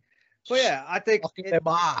 Exactly. But yeah, I think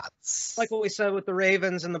bots. Like what we said with the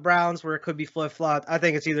Ravens and the Browns, where it could be flip-flopped. I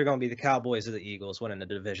think it's either going to be the Cowboys or the Eagles winning the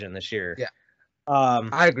division this year. Yeah,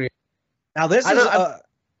 I agree. Now this is.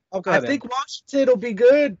 I think Washington will be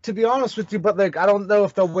good, to be honest with you, but like I don't know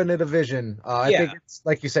if they'll win the division. I think it's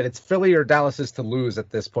like you said, it's Philly or Dallas's to lose at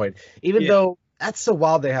this point. Even though that's so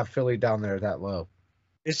wild they have Philly down there that low.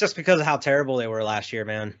 It's just because of how terrible they were last year,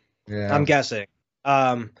 man. Yeah, I'm guessing.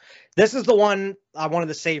 This is the one I wanted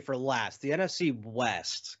to save for last, the NFC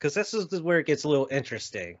West, because this is where it gets a little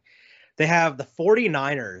interesting. They have the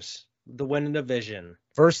 49ers, the winning division,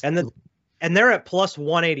 and they're at plus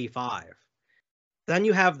 185. Then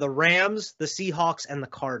you have the Rams, the Seahawks, and the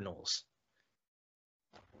Cardinals.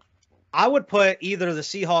 I would put either the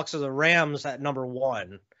Seahawks or the Rams at number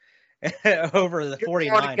 1 over the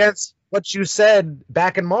 49ers. Against what you said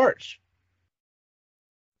back in March.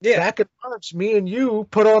 Yeah. Back in March, me and you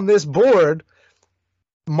put on this board,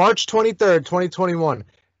 March 23rd, 2021,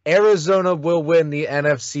 Arizona will win the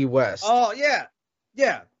NFC West. Oh, yeah.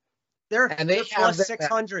 Yeah. They're plus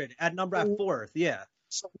 600 at number 4th. Yeah.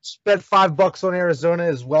 So spend $5 on Arizona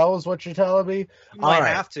as well, is what you're telling me? We might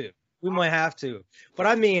have to. But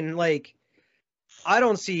I mean, like, I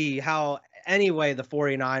don't see how anyway the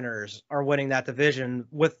 49ers are winning that division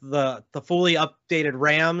with the fully updated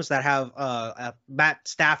Rams that have Matt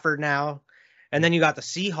Stafford now, and then you got the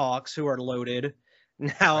Seahawks who are loaded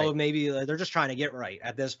now. Right. Maybe they're just trying to get right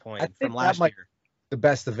at this point from last year. The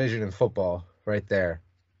best division in football right there.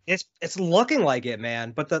 It's looking like it,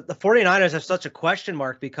 man. But the 49ers have such a question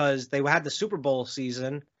mark because they had the Super Bowl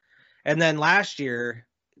season, and then last year,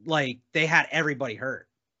 like, they had everybody hurt.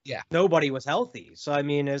 Yeah, nobody was healthy. So I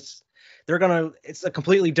mean, it's a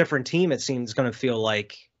completely different team. It seems going to feel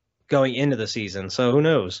like going into the season. So who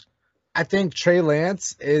knows? I think Trey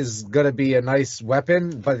Lance is going to be a nice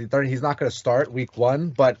weapon, but he's not going to start week 1.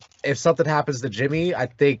 But if something happens to Jimmy, I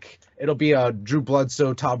think it'll be a Drew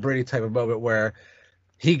Bledsoe, Tom Brady type of moment where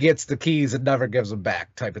he gets the keys and never gives them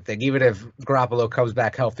back type of thing. Even if Garoppolo comes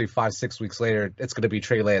back healthy 5-6 weeks later, it's going to be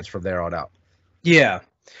Trey Lance from there on out. Yeah.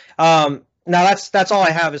 Now that's all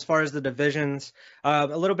I have as far as the divisions. A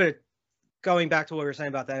little bit going back to what we were saying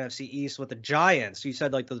about the NFC East with the Giants. You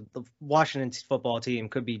said like the Washington football team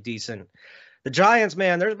could be decent. The Giants,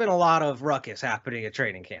 man, there's been a lot of ruckus happening at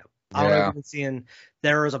training camp. I don't know if you've been seeing.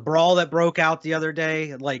 There was a brawl that broke out the other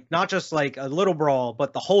day, like not just like a little brawl,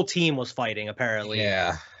 but the whole team was fighting apparently.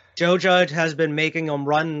 Yeah. Joe Judge has been making them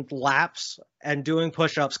run laps and doing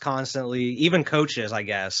push-ups constantly, even coaches, I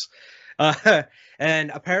guess.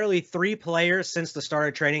 And apparently 3 players since the start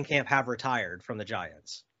of training camp have retired from the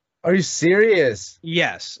Giants. Are you serious?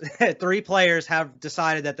 Yes. 3 players have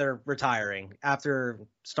decided that they're retiring after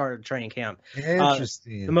start of training camp.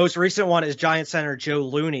 Interesting. The most recent one is Giant center Joe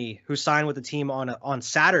Looney, who signed with the team on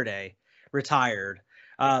Saturday, retired.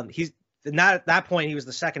 He's at that point, he was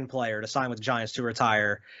the second player to sign with the Giants to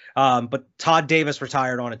retire. But Todd Davis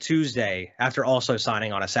retired on a Tuesday after also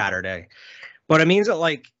signing on a Saturday. But it means that,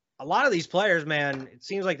 like, a lot of these players, man, it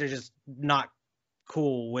seems like they're just not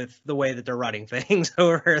cool with the way that they're running things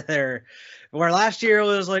over there. Where last year it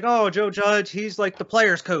was like, oh, Joe Judge, he's like the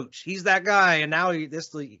players coach. He's that guy. And now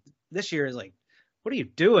this year is like, what are you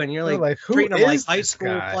doing? You're like treating them like high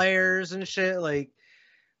school players and shit. Like,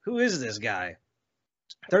 who is this guy?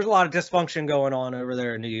 There's a lot of dysfunction going on over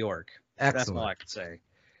there in New York. Excellent. That's all I could say.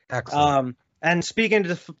 Excellent. And speaking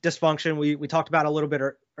of dysfunction, we talked about a little bit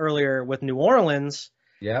earlier with New Orleans.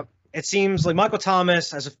 Yep. It seems like Michael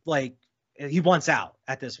Thomas he wants out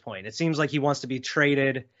at this point. It seems like he wants to be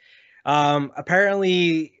traded.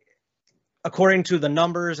 Apparently, according to the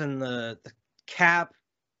numbers and the cap,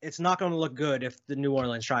 it's not going to look good if the New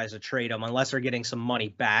Orleans tries to trade him unless they're getting some money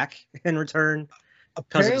back in return.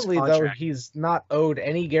 Apparently, though, he's not owed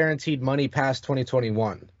any guaranteed money past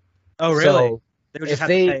 2021. Oh, really? So they would just have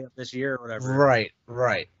to pay up this year or whatever.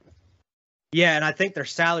 Right. Yeah, and I think their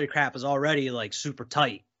salary cap is already like super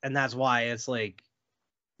tight, and that's why it's like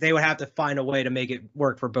they would have to find a way to make it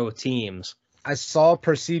work for both teams. I saw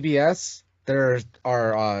per CBS there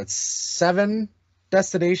are 7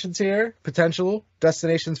 destinations here, potential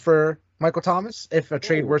destinations for Michael Thomas if a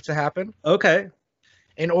trade were to happen. Okay.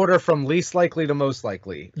 In order from least likely to most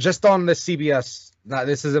likely, just on the CBS.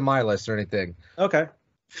 This isn't my list or anything. Okay.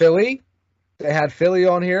 Philly, they had Philly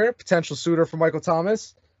on here, potential suitor for Michael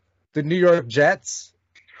Thomas. The New York Jets,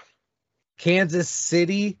 Kansas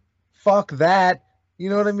City, fuck that. You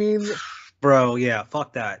know what I mean? Bro, yeah,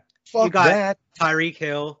 fuck that. Fuck you got that. Tyreek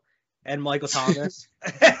Hill and Michael Thomas.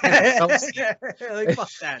 Like, fuck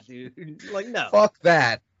that, dude. Like, no. Fuck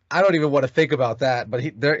that. I don't even want to think about that, but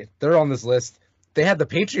they're on this list. they had the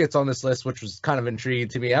Patriots on this list, which was kind of intriguing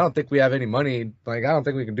to me. I don't think we have any money. Like, I don't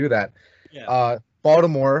think we can do that. Yeah.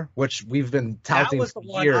 Baltimore, which we've been touting that was the for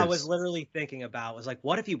one years. I was literally thinking about. Was like,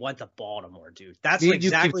 what if he went to Baltimore, dude? That's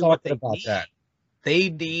exactly what they need. That. They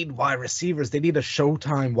need wide receivers. They need a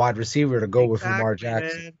Showtime wide receiver to go with Lamar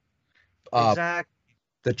Jackson. Exactly.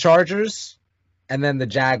 The Chargers and then the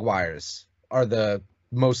Jaguars are the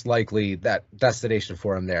most likely that destination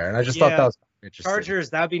for him there. And I just thought that was interesting.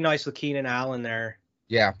 Chargers, that would be nice with Keenan Allen there.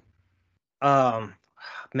 Yeah.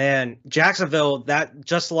 Man, Jacksonville, that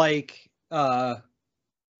just like what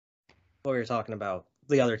we were talking about,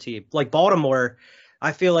 the other team. Like Baltimore,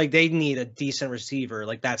 I feel like they need a decent receiver,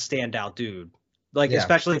 like that standout dude. Like,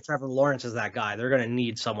 especially if Trevor Lawrence is that guy, they're going to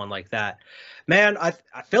need someone like that. Man,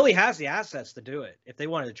 Philly has the assets to do it if they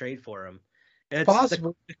wanted to trade for him. It's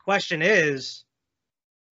possible. The question is,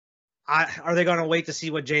 are they going to wait to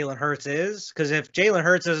see what Jalen Hurts is? Because if Jalen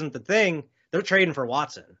Hurts isn't the thing, they're trading for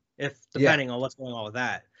Watson, depending on what's going on with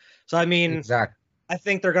that. So, I mean, exactly. I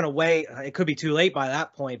think they're going to wait. It could be too late by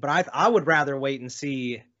that point, but I would rather wait and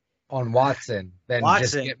see on Watson than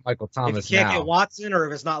just get Michael Thomas. If you can't get Watson, or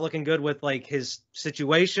if it's not looking good with like his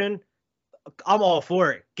situation, I'm all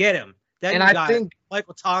for it. Get him. Then and I think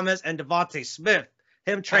Michael Thomas and Devontae Smith,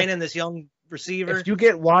 him training this young receiver. If you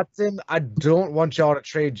get Watson, I don't want y'all to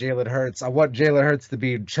trade Jalen Hurts. I want Jalen Hurts to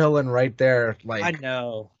be chilling right there. Like, I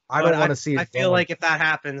know. I don't want to see it. I feel like if that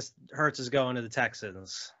happens, Hurts is going to the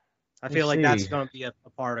Texans. I feel like that's going to be a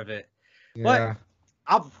part of it. Yeah.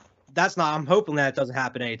 But I'm hoping that it doesn't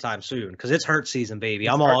happen anytime soon, because it's Hurts season, baby.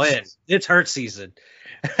 I'm all in. It's Hurts season.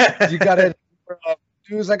 You got it.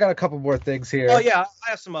 News. I got a couple more things here. Oh yeah, I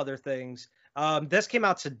have some other things. This came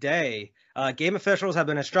out today. Game officials have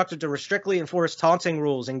been instructed to strictly enforce taunting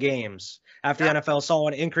rules in games after the NFL saw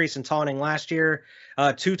an increase in taunting last year.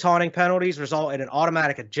 2 taunting penalties result in an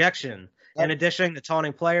automatic ejection. In addition, the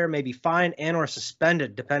taunting player may be fined and/or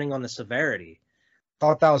suspended depending on the severity.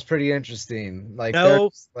 Thought that was pretty interesting. Like, no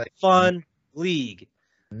fun league.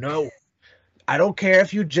 No, I don't care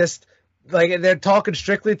if you just they're talking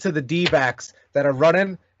strictly to the D-backs that are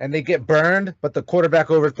running and they get burned, but the quarterback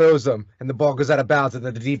overthrows them and the ball goes out of bounds, and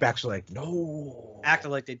then the D-backs are like, no, acting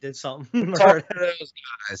like they did something. Talk to those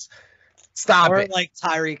guys. Stop it. Or like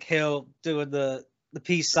Tyreek Hill doing the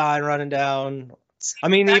peace sign running down. I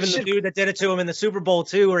mean, even the dude that did it to him in the Super Bowl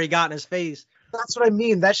too, where he got in his face. That's what I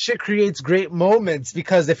mean. That shit creates great moments,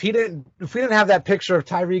 because if we didn't have that picture of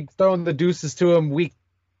Tyreek throwing the deuces to him week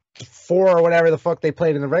 4 or whatever the fuck they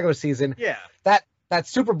played in the regular season, that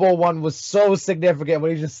Super Bowl one was so significant.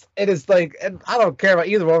 When it is like, and I don't care about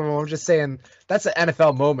either one of them. I'm just saying that's an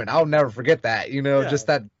NFL moment. I'll never forget that. Just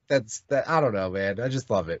that's I don't know, man. I just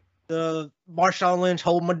love it. The Marshawn Lynch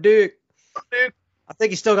hold my dick. I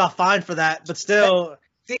think he still got fined for that, but still,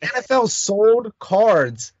 the NFL sold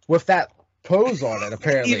cards with that pose on it,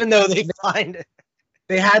 apparently. Even though they fined it.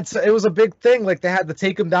 It was a big thing. Like, they had to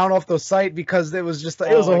take him down off the site because it was just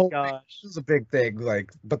it was a big thing.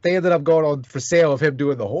 Like, but they ended up going on for sale of him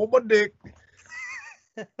doing the whole my dick.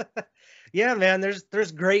 Yeah, man.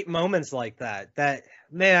 There's great moments like that. That,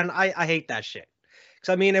 man, I hate that shit.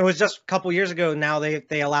 Because, I mean, it was just a couple years ago. Now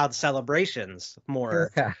they allowed celebrations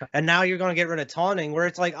more, and now you're going to get rid of taunting. Where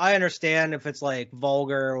it's like, I understand if it's like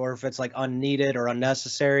vulgar or if it's like unneeded or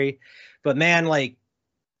unnecessary, but man, like,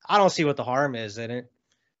 I don't see what the harm is in it.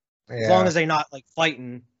 As long as they're not like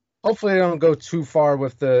fighting. Hopefully they don't go too far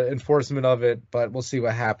with the enforcement of it, but we'll see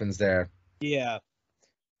what happens there. Yeah.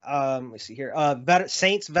 Let me see here.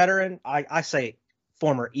 Saints veteran, I say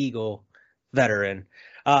former Eagle veteran,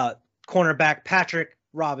 cornerback Patrick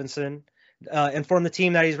Robinson informed the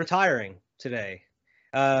team that he's retiring today.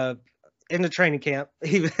 In the training camp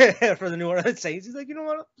for the New Orleans Saints. He's like, you know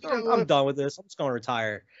what? I'm done with this. I'm just going to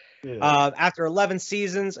retire. Yeah. After 11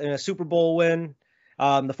 seasons and a Super Bowl win,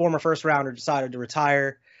 the former first rounder decided to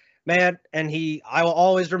retire. Man, and I will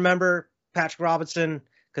always remember Patrick Robinson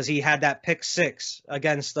because he had that pick 6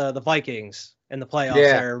 against the Vikings in the playoffs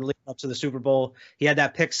there leading up to the Super Bowl. He had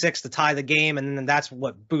that pick 6 to tie the game, and then that's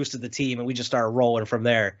what boosted the team, and we just started rolling from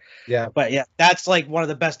there. Yeah. But yeah, that's like one of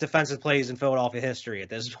the best defensive plays in Philadelphia history at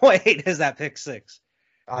this point is that pick 6.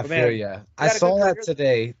 I feel you. I saw that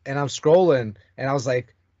today, and I'm scrolling, and I was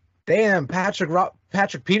like, damn, Patrick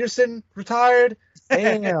Peterson retired?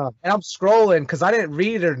 Damn. And I'm scrolling because I didn't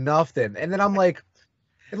read it or nothing. And then I'm like,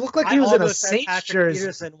 it looked like he was in a Saints jersey.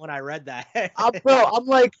 Peterson when I read that. I'm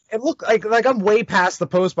like, it looked like I'm way past the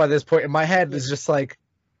post by this point. In my head is just like,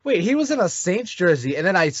 wait, he was in a Saints jersey, and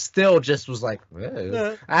then I still just was like,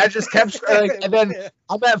 I just kept and then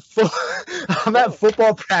I'm at I'm at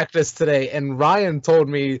football practice today, and Ryan told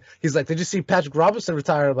me, he's like, did you see Patrick Robinson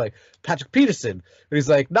retire? I'm like, Patrick Peterson. And he's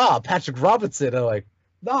like, nah, Patrick Robinson. I'm like,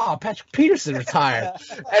 nah, Patrick Peterson retired.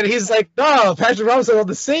 And he's like, no, Patrick Robinson on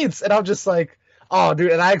the Saints. And I'm just like, oh,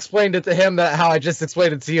 dude. And I explained it to him that how I just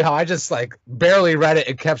explained it to you, how I just like barely read it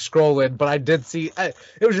and kept scrolling, but I did see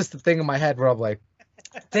it was just a thing in my head where I'm like,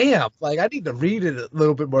 damn, like I need to read it a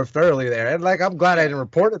little bit more thoroughly there. And like I'm glad I didn't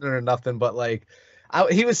report it or nothing, but like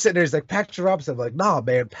he was sitting there, he's like, Patrick Robinson. I'm like, nah,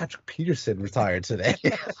 man, Patrick Peterson retired today.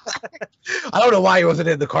 I don't know why he wasn't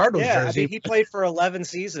in the Cardinals jersey. I mean, he played for 11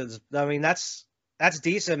 seasons. I mean, that's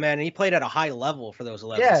decent, man. And he played at a high level for those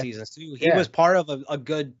 11 seasons too. He was part of a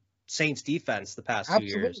good Saints defense the past 2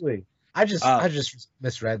 years. Absolutely. I just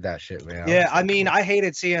misread that shit, man. Yeah, I mean, I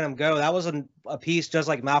hated seeing him go. That was a piece just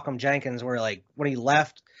like Malcolm Jenkins, where like when he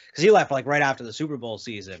left, because he left like right after the Super Bowl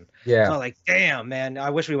season. Yeah. So like, damn, man, I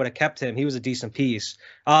wish we would have kept him. He was a decent piece.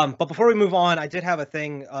 But before we move on, I did have a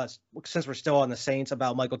thing, since we're still on the Saints,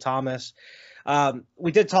 about Michael Thomas.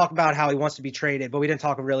 We did talk about how he wants to be traded, but we didn't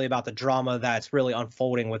talk really about the drama that's really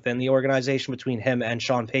unfolding within the organization between him and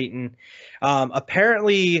Sean Payton.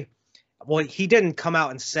 Apparently, well, he didn't come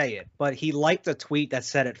out and say it, but he liked a tweet that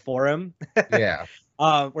said it for him. Yeah.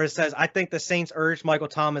 Where it says, I think the Saints urged Michael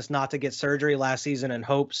Thomas not to get surgery last season in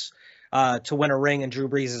hopes to win a ring in Drew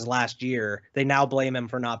Brees' last year. They now blame him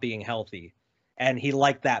for not being healthy. And he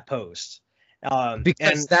liked that post.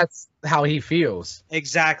 Because that's how he feels.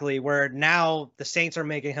 Exactly. Where now the Saints are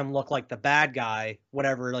making him look like the bad guy,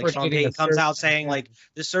 whatever. Like Sean Payton comes out saying like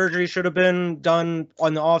the surgery should have been done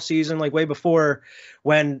on the offseason, like way before,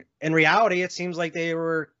 when in reality, it seems like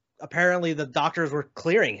apparently the doctors were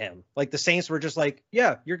clearing him. Like the Saints were just like,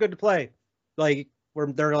 yeah, you're good to play. Like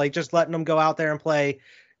they're like just letting him go out there and play,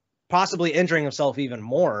 possibly injuring himself even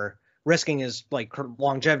more, risking his like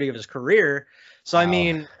longevity of his career. So, I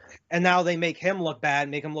mean, and now they make him look bad,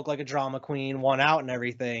 make him look like a drama queen, one out and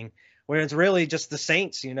everything, where it's really just the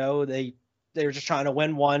Saints, you know, they were just trying to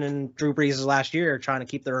win one in Drew Brees' last year, trying to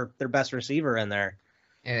keep their best receiver in there.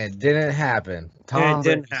 And it didn't happen. Tom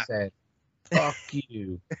Brady said, fuck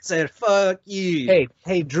you. Said, fuck you.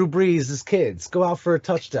 Hey, Drew Brees' kids, go out for a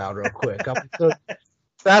touchdown real quick.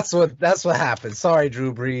 That's what happened. Sorry,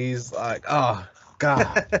 Drew Brees. Like, oh,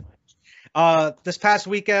 God. This past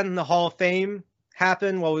weekend, the Hall of Fame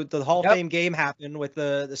happened. Well, the Hall of Fame game happened with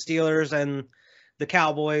the Steelers and the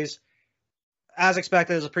Cowboys. As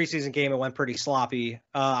expected, it was a preseason game. It went pretty sloppy.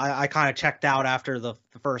 I kind of checked out after the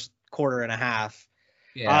first quarter and a half.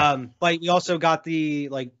 Yeah. But we also got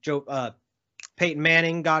Peyton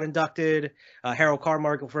Manning got inducted, Harold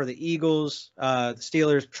Carmichael for the Eagles, the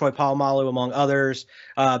Steelers, Troy Polamalu, among others.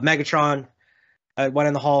 Megatron went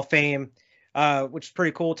in the Hall of Fame, which is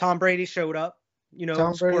pretty cool. Tom Brady showed up,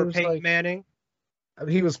 for Peyton Manning.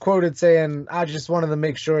 He was quoted saying, I just wanted to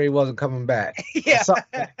make sure he wasn't coming back. Yeah. Something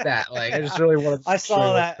like that. Like, I just really wanted to I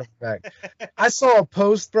saw that. Back. I saw a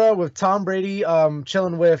post, bro, with Tom Brady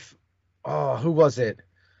chilling with, who was it?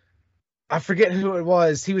 I forget who it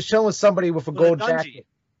was. He was chilling with somebody with a gold jacket.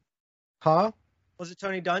 Huh? Was it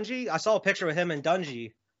Tony Dungy? I saw a picture with him and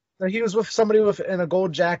Dungy. No, he was with somebody in a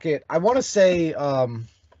gold jacket. I want to say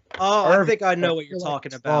I think I know what you're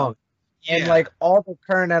talking about. Yeah. And like all the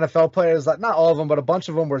current NFL players, like not all of them, but a bunch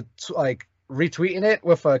of them were like retweeting it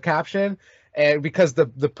with a caption, and because the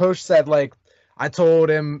post said like, I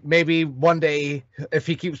told him maybe one day if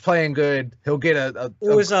he keeps playing good, he'll get It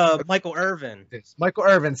was Michael Irvin. Michael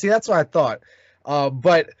Irvin. See, that's what I thought.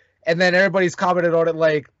 And then everybody's commented on it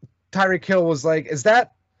like Tyreek Hill was like, was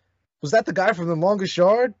that the guy from The Longest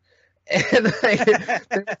Yard? And like,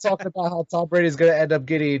 they were talking about how Tom Brady's gonna end up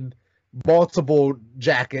getting multiple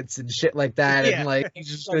jackets and shit like that, and like he's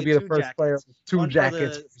just gonna be the first player with two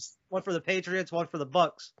jackets. One for the Patriots, one for the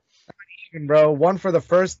Bucks. Bro, one for the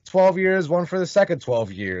first 12 years, one for the second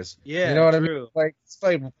 12 years. Yeah, you know what true. I mean? Like, it's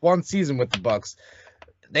like one season with the Bucks.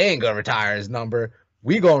 They ain't gonna retire his number.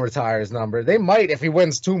 We gonna retire his number. They might if he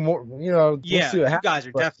wins two more. Yeah, we'll see what happens, you guys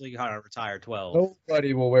are definitely gonna retire 12.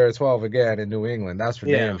 Nobody will wear 12 again in New England. That's for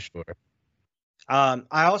damn sure. I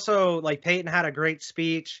also like Peyton had a great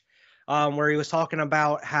speech, where he was talking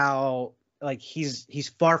about how like he's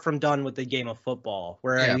far from done with the game of football,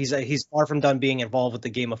 where he's far from done being involved with the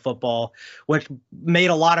game of football, which made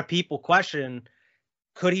a lot of people question,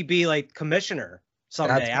 could he be like commissioner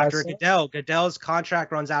someday after Goodell? Goodell's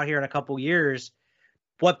contract runs out here in a couple years.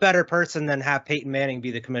 What better person than have Peyton Manning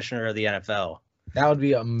be the commissioner of the NFL? That would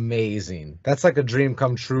be amazing. That's like a dream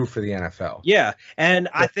come true for the NFL. Yeah, and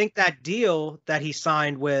I think that deal that he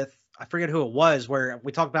signed with I forget who it was, where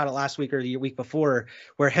we talked about it last week or the week before,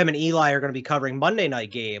 where him and Eli are going to be covering Monday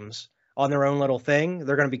night games on their own little thing.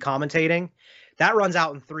 They're going to be commentating. That runs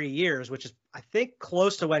out in 3 years, which is, I think,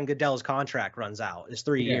 close to when Goodell's contract runs out, is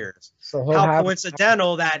 3 years. So how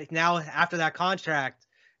coincidental that now after that contract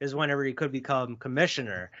is whenever he could become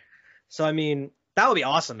commissioner. So, I mean, that would be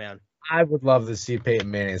awesome, man. I would love to see Peyton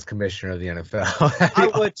Manning as commissioner of the NFL.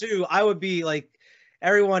 I would too. I would be like,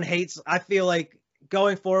 everyone hates. I feel like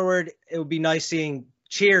going forward, it would be nice seeing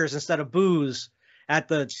cheers instead of boos at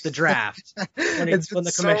the draft when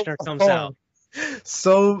the commissioner comes out.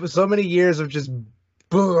 So many years of just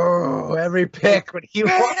boo every pick when he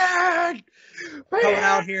coming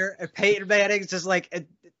out here, and Peyton Manning's just like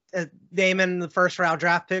naming the first round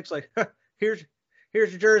draft picks. Like, here's your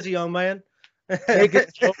jersey, young man.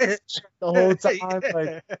 The whole time,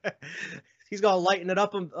 like he's gonna lighten it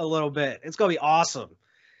up a little bit. It's gonna be awesome.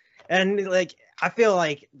 And like, I feel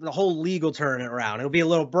like the whole league will turn it around. It'll be a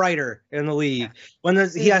little brighter in the league. When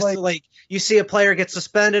he has to, like, you see a player get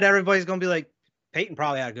suspended, everybody's gonna be like, Peyton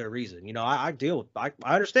probably had a good reason. You know, I deal with. I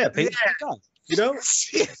understand. Peyton's you know.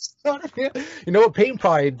 You know what? Peyton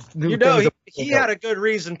probably knew. You know, he had a good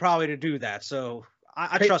reason probably to do that. So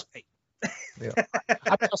I trust Peyton. Yeah.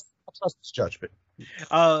 I trust his judgment.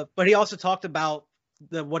 But he also talked about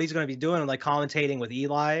what he's going to be doing, like commentating with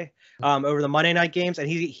Eli over the Monday night games, and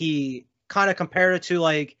he kind of compared it to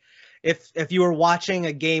like if you were watching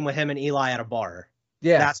a game with him and Eli at a bar.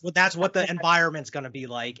 Yeah, that's what the environment's going to be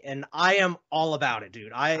like, and I am all about it,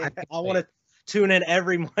 dude. I want to tune in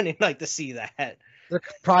every Monday night to see that. They're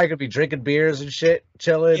probably going to be drinking beers and shit,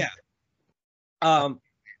 chilling. Yeah.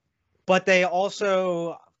 But they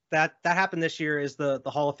also that happened this year is the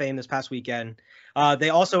Hall of Fame this past weekend. They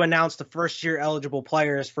also announced the first year eligible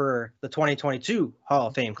players for the 2022 Hall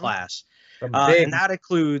of Fame class. And that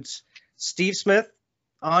includes Steve Smith,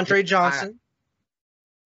 Andre Johnson,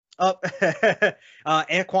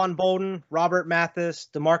 Anquan Bolden, Robert Mathis,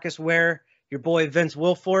 DeMarcus Ware, your boy Vince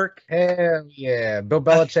Wilfork. Hell yeah. Bill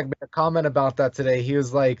Belichick made a comment about that today. He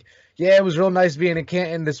was like, yeah, it was real nice being in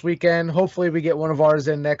Canton this weekend. Hopefully we get one of ours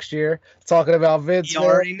in next year. Talking about Vince. He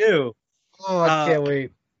already knew. Oh, I can't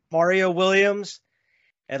wait. Mario Williams,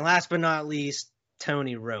 and last but not least,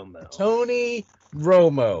 Tony Romo. Tony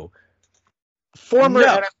Romo. Former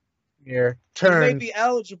NFL player turned he may be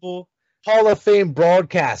eligible. Hall of Fame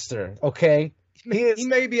broadcaster, okay? He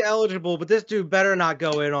may be eligible, but this dude better not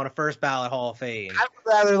go in on a first ballot Hall of Fame. I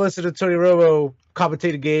would rather listen to Tony Romo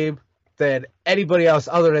commentate a game than anybody else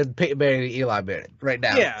other than Peyton Manning and Eli Manning right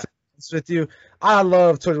now. Yeah. With you, I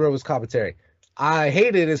love Tony Romo's commentary. I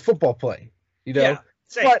hated his football play, you know? Yeah,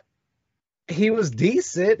 but he was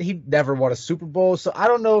decent. He never won a Super Bowl, so I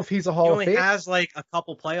don't know if he's a Hall of Famer. He only has like a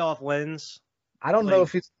couple playoff wins. I don't know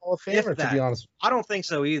if he's a Hall of Famer, to be honest. I don't think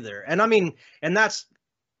so either. And I mean,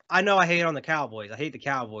 I know I hate on the Cowboys. I hate the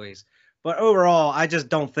Cowboys. But overall, I just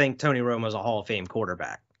don't think Tony Romo's a Hall of Fame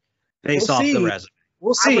quarterback based off the resume.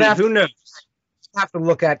 We'll see. Who knows? Have to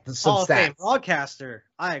look at some Hall of stats. Fame broadcaster,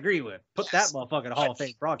 I agree with. Put that motherfucker in Hall of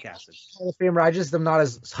Fame broadcaster. Hall of Famer, I just am not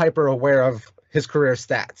as hyper aware of his career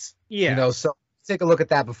stats. Yeah. You know, so take a look at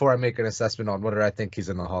that before I make an assessment on whether I think he's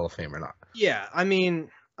in the Hall of Fame or not. Yeah, I mean,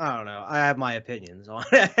 I don't know. I have my opinions on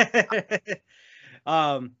it.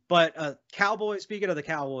 But Cowboys, speaking of the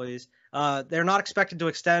Cowboys, they're not expected to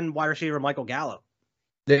extend wide receiver Michael Gallup.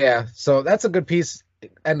 Yeah, so that's a good piece.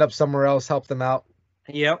 End up somewhere else, help them out.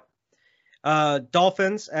 Yep.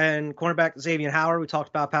 Dolphins and cornerback Xavier Howard, we talked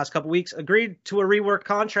about past couple weeks, agreed to a rework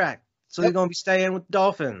contract. So they're going to be staying with the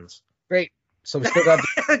Dolphins. Great. So we still got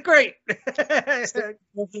great. Got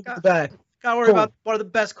to worry about one of the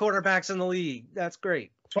best quarterbacks in the league. That's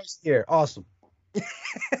great. Twice a year. Awesome.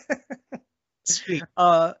 Sweet.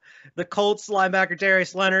 The Colts linebacker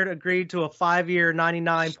Darius Leonard agreed to a 5-year,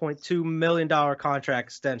 $99.2 million contract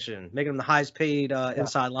extension, making him the highest paid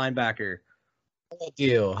inside linebacker.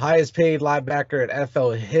 Deal. Highest paid linebacker in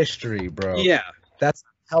NFL history, bro. Yeah. That's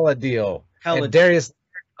hella deal. Darius,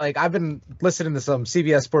 like, I've been listening to some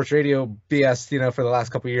CBS Sports Radio BS, you know, for the last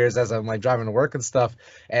couple of years as I'm like driving to work and stuff,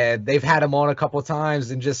 and they've had him on a couple of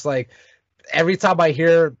times, and just like every time I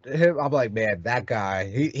hear him, I'm like, man, that guy,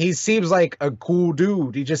 he seems like a cool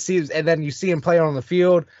dude. He just seems, and then you see him play on the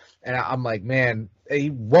field, and I'm like, man, he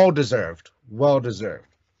well deserved.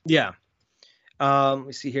 Yeah. Let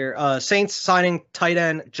me see here. Saints signing tight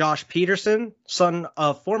end Josh Peterson, son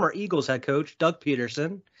of former Eagles head coach Doug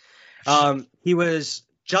Peterson. He was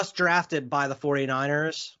just drafted by the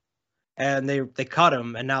 49ers, and they cut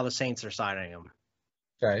him, and now the Saints are signing him.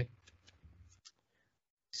 Okay.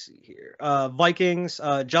 Let's see here. Vikings,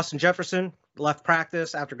 Justin Jefferson left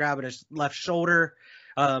practice after grabbing his left shoulder.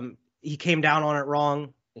 he came down on it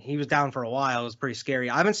wrong. He was down for a while. It was pretty scary.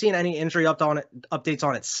 I haven't seen any injury updates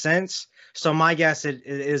on it since. So my guess it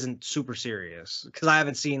isn't super serious because I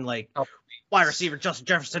haven't seen like wide receiver Justin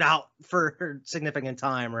Jefferson out for significant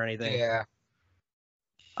time or anything. Yeah.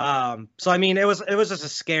 So I mean, it was just a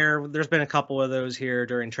scare. There's been a couple of those here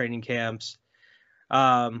during training camps.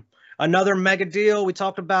 Another mega deal. We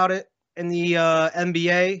talked about it in the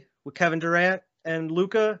NBA with Kevin Durant and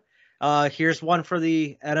Luka. Here's one for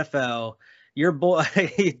the NFL. Your boy,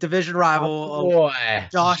 division rival,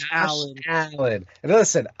 Josh Allen. And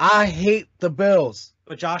listen, I hate the Bills.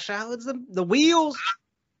 But Josh Allen's the wheels.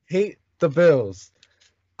 I hate the Bills.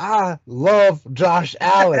 I love Josh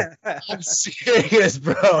Allen. I'm serious,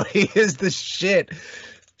 bro. He is the shit.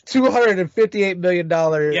 $258 million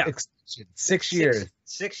extension, 6 years.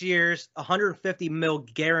 6 years, 150 mil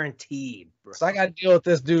guaranteed, bro. So I got to deal with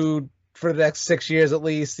this dude for the next 6 years at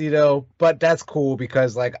least, but that's cool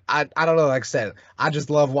because like I don't know, like I said, I just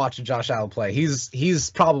love watching Josh Allen play.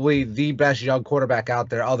 He's probably the best young quarterback out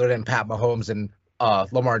there other than Pat Mahomes and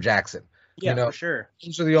Lamar Jackson. Yeah, for sure.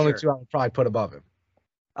 Those are the only two I would probably put above him.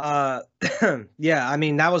 Yeah, I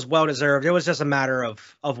mean that was well deserved. It was just a matter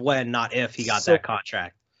of when, not if he got that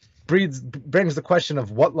contract. Brings the question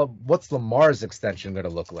of what's Lamar's extension going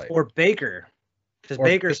to look like, or Baker. Because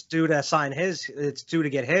Baker's due to sign his. It's due to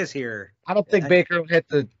get his here. I don't think Baker will hit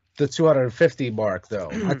the 250 mark though.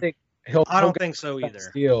 I think I don't think so either.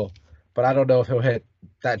 Steal, but I don't know if he'll hit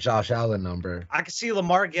that Josh Allen number. I could see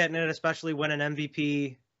Lamar getting it, especially when an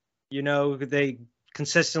MVP. They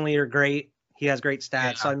consistently are great. He has great stats.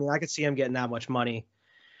 Yeah. So I mean, I could see him getting that much money.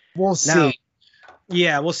 We'll see.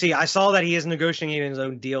 Yeah, we'll see. I saw that he is negotiating his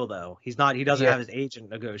own deal though. He doesn't have his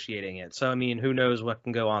agent negotiating it. So I mean, who knows what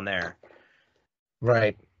can go on there.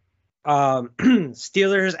 Right.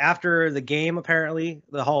 Steelers after the game, apparently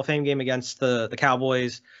the Hall of Fame game against the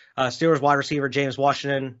Cowboys, Steelers wide receiver James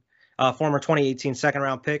Washington, former 2018 second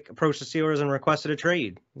round pick, approached the Steelers and requested a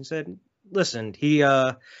trade. He said, listen, he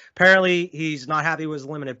apparently he's not happy with his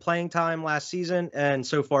limited playing time last season and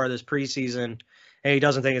so far this preseason, and he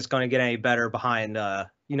doesn't think it's going to get any better behind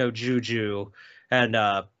Juju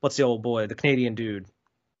and what's the old boy, the Canadian dude,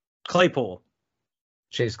 Claypool.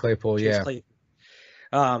 Chase Claypool. Claypool.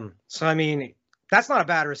 So I mean, that's not a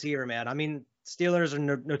bad receiver, man. I mean, Steelers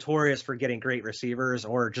are notorious for getting great receivers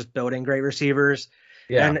or just building great receivers.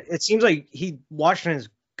 Yeah. And it seems like Washington is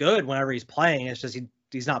good whenever he's playing. It's just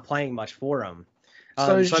he's not playing much for him.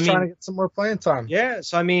 So he's trying to get some more playing time. Yeah.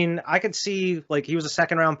 So I mean, I could see like he was a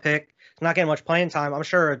second round pick, not getting much playing time. I'm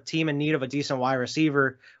sure a team in need of a decent wide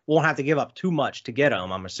receiver won't have to give up too much to get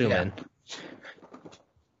him, I'm assuming.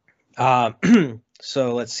 Yeah.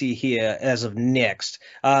 So let's see here as of next.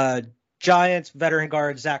 Giants veteran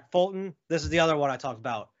guard Zach Fulton. This is the other one I talked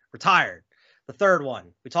about. Retired. The third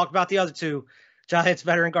one. We talked about the other two. Giants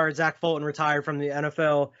veteran guard Zach Fulton retired from the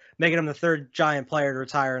NFL, making him the third Giant player to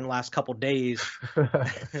retire in the last couple days.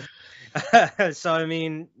 So, I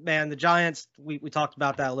mean, man, the Giants, we talked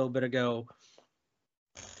about that a little bit ago.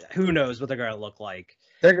 Who knows what they're going to look like.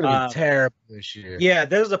 They're going to be terrible this year. Yeah,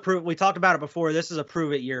 we talked about it before. This is a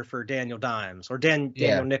prove it year for Daniel Dimes or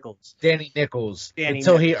Daniel Nichols. Danny Nichols.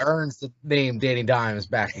 Until he earns the name Danny Dimes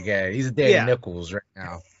back again. He's a Danny Nichols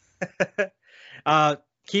right now.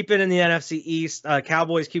 Keeping in the NFC East,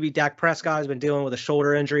 Cowboys QB Dak Prescott has been dealing with a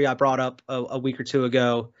shoulder injury I brought up a week or two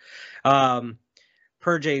ago.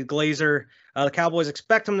 Per Jay Glazer, the Cowboys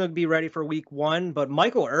expect him to be ready for week 1, but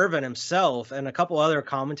Michael Irvin himself and a couple other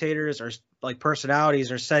commentators or like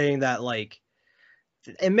personalities are saying that like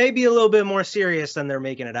it may be a little bit more serious than they're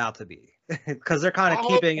making it out to be because they're kind of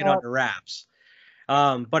keeping it under wraps.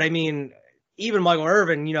 But I mean, even Michael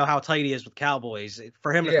Irvin, you know how tight he is with Cowboys.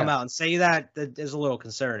 For him to come out and say that is a little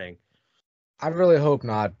concerning. I really hope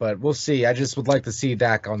not, but we'll see. I just would like to see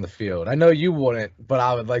Dak on the field. I know you wouldn't, but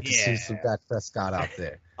I would like to see some Dak Prescott out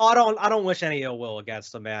there. I don't wish any ill will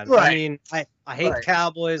against him, man. Right. I mean, I hate the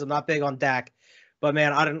Cowboys. I'm not big on Dak, but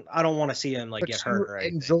man, I don't want to see him get hurt. Or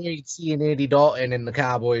anything. Enjoyed seeing Andy Dalton in the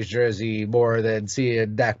Cowboys jersey more than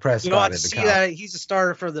seeing Dak Prescott. You know, I see that he's a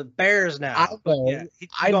starter for the Bears now. I know. Yeah,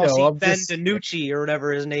 I know. See Ben DiNucci or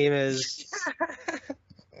whatever his name is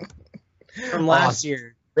from last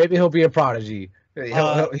year. Maybe he'll be a prodigy. He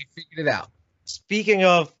figured it out. Speaking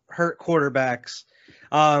of hurt quarterbacks,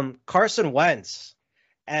 Carson Wentz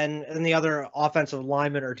and the other offensive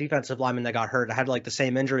lineman or defensive lineman that got hurt had like the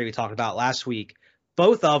same injury we talked about last week.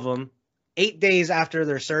 Both of them, 8 days after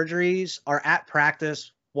their surgeries, are at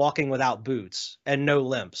practice walking without boots and no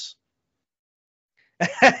limps.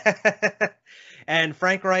 And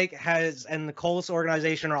Frank Reich and the Colts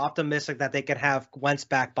organization are optimistic that they could have Wentz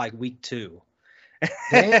back by week 2.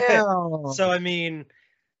 Damn. So, I mean,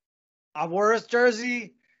 I wore his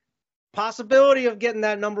jersey. Possibility of getting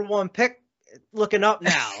that number 1 pick looking up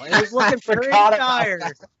now. It was looking pretty dire.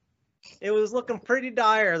 It was looking pretty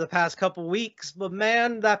dire the past couple weeks. But,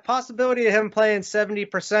 man, that possibility of him playing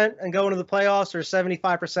 70% and going to the playoffs or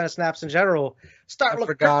 75% of snaps in general start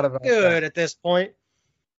looking good at this point.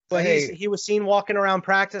 But he was seen walking around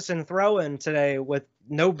practice and throwing today with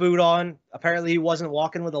no boot on. Apparently, he wasn't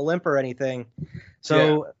walking with a limp or anything.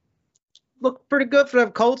 So, looked pretty good for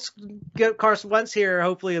the Colts. Get Carson Wentz here,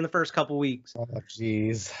 hopefully, in the first couple weeks. Oh,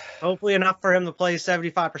 jeez. Hopefully enough for him to play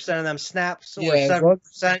 75% of them snaps or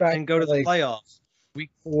 7% and go to the playoffs. Week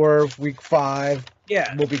 4, week 5.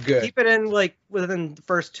 Yeah. We'll be good. Keep it in, within the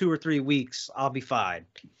first 2 or 3 weeks. I'll be fine.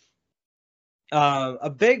 A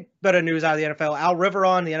big bit of news out of the NFL. Al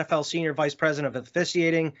Riveron, the NFL Senior Vice President of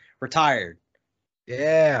Officiating, retired.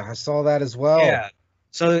 Yeah, I saw that as well. Yeah.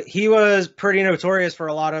 So he was pretty notorious for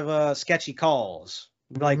a lot of sketchy calls,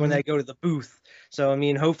 like when they go to the booth. So, I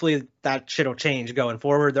mean, hopefully that shit will change going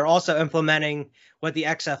forward. They're also implementing what the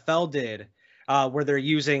XFL did, where they're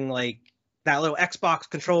using that little Xbox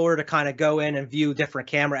controller to kind of go in and view different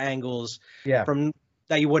camera angles from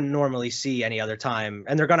that you wouldn't normally see any other time.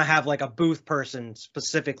 And they're going to have a booth person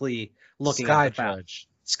specifically looking at the Judge.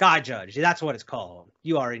 Sky Judge. That's what it's called.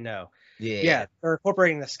 You already know. Yeah. They're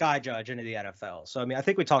incorporating the Sky Judge into the NFL. So, I mean, I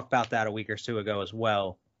think we talked about that a week or 2 ago as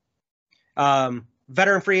well.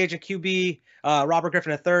 Veteran free agent QB Robert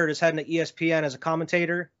Griffin III is heading to ESPN as a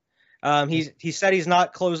commentator. He said he's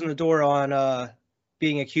not closing the door on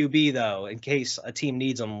being a QB, though, in case a team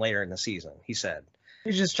needs him later in the season, he said.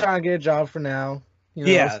 He's just trying to get a job for now.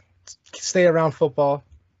 Stay around football.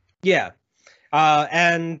 Yeah.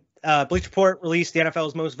 And Bleacher Report released the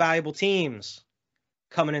NFL's most valuable teams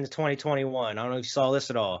coming into 2021. I don't know if you saw this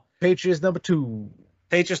at all. Patriots number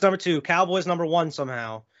 2. Cowboys number 1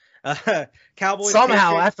 somehow. Cowboys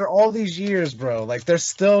somehow Patriots, after all these years, bro, they're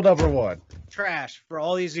still number 1. Trash for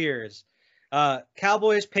all these years.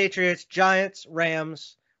 Cowboys, Patriots, Giants,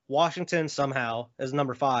 Rams, Washington somehow is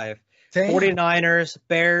number 5. Damn. 49ers,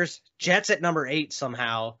 Bears, Jets at number 8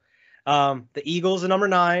 somehow. The Eagles at number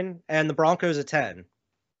 9 and the Broncos at 10.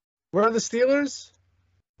 Where are the Steelers?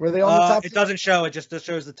 Were they on the top 10? It doesn't show. It just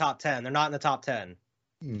shows the top 10. They're not in the top 10.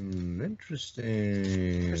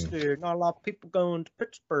 Interesting. Not a lot of people going to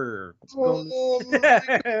Pittsburgh.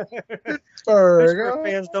 Pittsburgh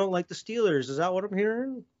fans don't like the Steelers. Is that what I'm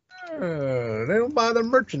hearing? They don't buy their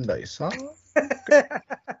merchandise, huh?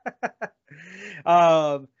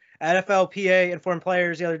 NFLPA informed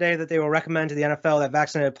players the other day that they will recommend to the NFL that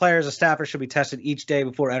vaccinated players and staffers should be tested each day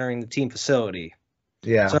before entering the team facility.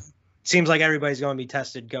 Yeah. So it seems like everybody's going to be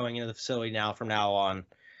tested going into the facility now from now on.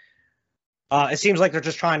 It seems like they're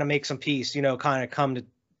just trying to make some peace, kind of come to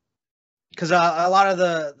 – because a lot of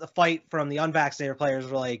the fight from the unvaccinated players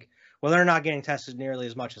were like, well, they're not getting tested nearly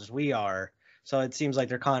as much as we are. So it seems like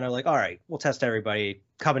they're kind of like, all right, we'll test everybody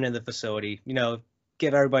coming into the facility,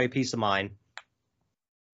 give everybody peace of mind.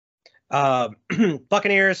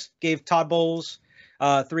 Buccaneers gave Todd Bowles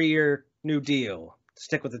a 3-year new deal to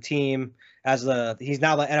stick with the team as he's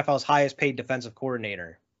now the NFL's highest paid defensive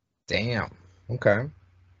coordinator. Damn. Okay.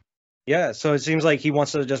 Yeah, so it seems like he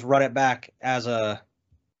wants to just run it back as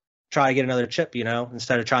try to get another chip,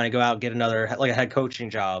 instead of trying to go out and get another a head coaching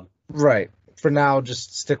job. Right. For now,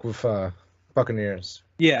 just stick with Buccaneers.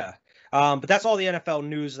 Yeah. But that's all the NFL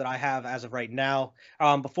news that I have as of right now.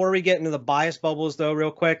 Before we get into the bias bubbles, though,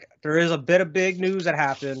 real quick, there is a bit of big news that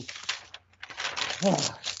happened.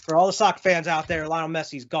 For all the soccer fans out there, Lionel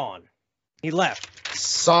Messi's gone. He left.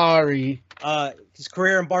 Sorry. His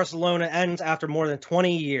career in Barcelona ends after more than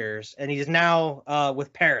 20 years, and he's now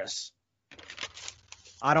with Paris.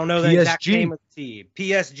 I don't know the exact name of the team.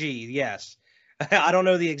 PSG, yes. I don't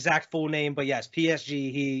know the exact full name, but yes,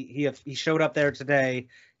 PSG. He showed up there today.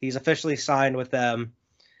 He's officially signed with them.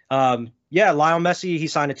 Lionel Messi, he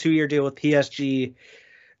signed a 2-year deal with PSG,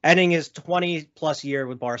 ending his 20-plus year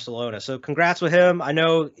with Barcelona. So congrats with him. I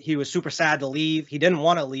know he was super sad to leave. He didn't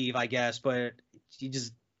want to leave, I guess, but he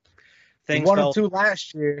just things he wanted to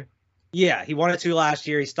last year. Yeah, he wanted to last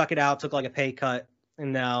year. He stuck it out, took a pay cut,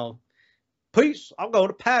 and now, peace, I'll go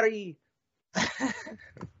to Paris.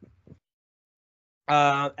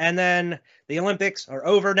 And then the Olympics are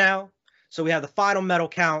over now. So we have the final medal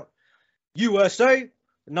count. USA,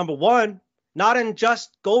 number 1, not in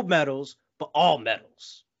just gold medals, but all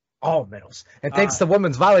medals. All medals. And thanks to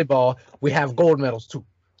women's volleyball, we have gold medals too.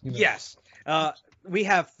 Yes. We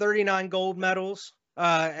have 39 gold medals.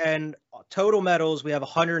 And total medals, we have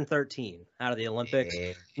 113 out of the Olympics.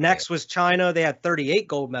 Next was China. They had 38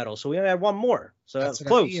 gold medals. So we only had one more. So that's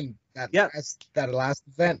close. That last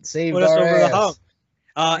event saved put us our over ass. the hump.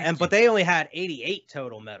 But they only had 88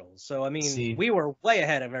 total medals. So I mean, we were way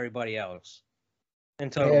ahead of everybody else in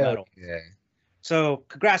total medals. Yeah. So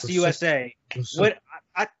congrats to USA.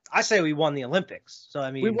 I say we won the Olympics. So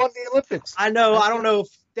I mean, we won the Olympics. I know. I don't know if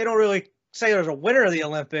they don't really say there's a winner of the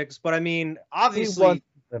Olympics, but I mean, obviously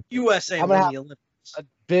USA won the Olympics. A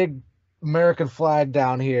big American flag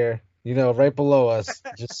down here, right below us.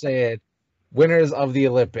 Just say it. Winners of the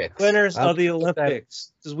Olympics. Winners of the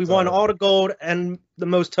Olympics. Because we won all the gold and the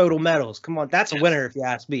most total medals. Come on, that's a winner if you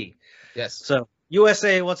ask me. Yes. So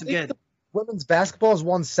USA once again. Women's basketball has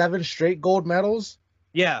won 7 straight gold medals.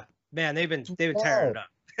 Yeah, man, they've been tearing it up.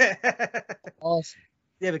 Awesome.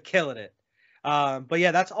 They've been killing it. But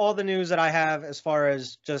yeah, that's all the news that I have as far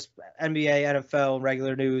as just NBA, NFL,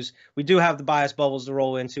 regular news. We do have the bias bubbles to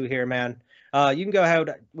roll into here, man. You can go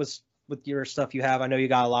ahead with your stuff you have. I know you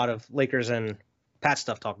got a lot of Lakers and Pat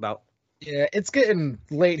stuff to talk about. Yeah, it's getting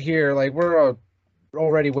late here. Like we're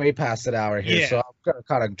already way past an hour here, so I'm gonna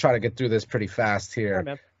kind of try to get through this pretty fast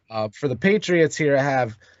here. Right, for the Patriots here, I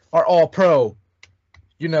have our All-Pro,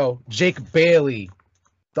 Jake Bailey,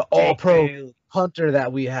 the All-Pro punter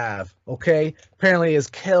that we have. Okay, apparently is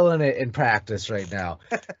killing it in practice right now.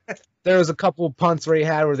 There was a couple of punts where he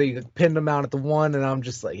had where they pinned him out at the 1, and I'm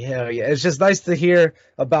just like, hell yeah. It's just nice to hear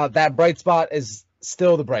about that. Bright spot is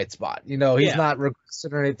still the bright spot. He's not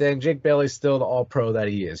regressing or anything. Jake Bailey's still the all-pro that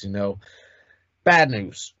he is, Bad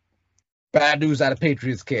news. Bad news out of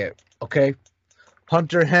Patriots camp, okay?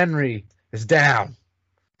 Hunter Henry is down.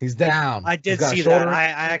 He's down. I did see that. I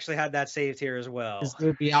actually had that saved here as well. He's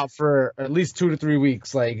going to be out for at least 2 to 3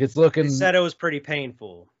 weeks. Like, it's looking... They said it was pretty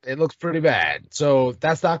painful. It looks pretty bad. So,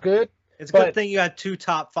 that's not good. It's a good thing you had 2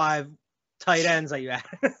 top 5 tight ends that you had.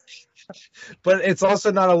 But it's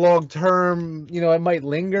also not a long-term... it might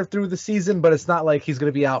linger through the season, but it's not like he's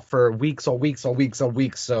going to be out for weeks on weeks on weeks on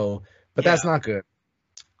weeks. So, but that's not good.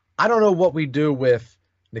 I don't know what we do with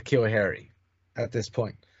N'Keal Harry at this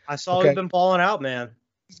point. I saw he's been balling out, man.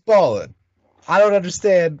 He's balling. I don't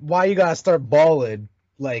understand why you gotta start balling.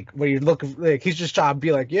 Like when you're looking, like he's just trying to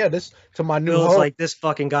be like, yeah, this to my new home. Like this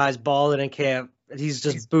fucking guy's balling in camp. He's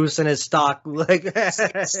just boosting his stock. Like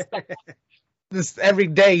this every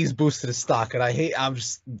day he's boosting his stock, and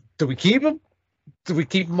do we keep him? Do we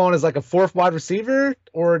keep him on as like a 4th wide receiver,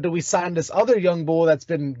 or do we sign this other young bull that's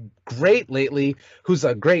been great lately, who's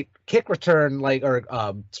a great kick return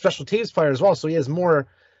or special teams player as well? So he has more.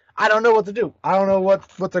 I don't know what to do. I don't know what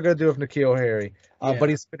they're going to do with N'Keal Harry. But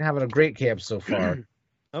he's been having a great camp so far.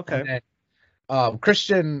 Okay. And,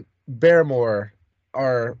 Christian Barmore,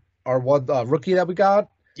 our one rookie that we got.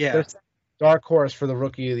 Yeah. Dark horse for the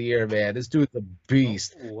rookie of the year, man. This dude's a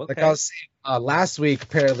beast. Okay. Like I was saying last week,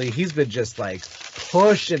 apparently he's been just like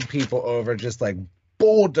pushing people over, just like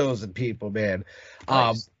bulldozing people, man.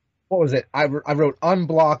 Nice. What was it? I wrote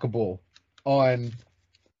unblockable on.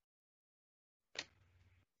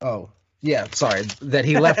 Oh, yeah, sorry. That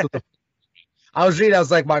he left with the I was reading, I was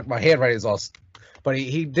like, my handwriting is all but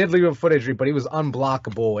he did leave a foot injury, but he was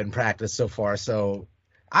unblockable in practice so far. So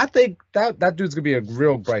I think that dude's gonna be a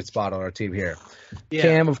real bright spot on our team here. Yeah.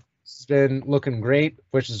 Cam has been looking great,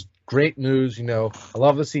 which is great news. I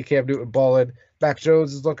love to see Cam Newton balling. Mac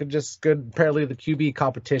Jones is looking just good. Apparently the QB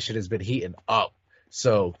competition has been heating up.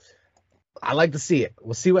 So I like to see it.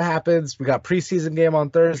 We'll see what happens. We got preseason game on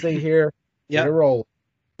Thursday here. Yeah, roll.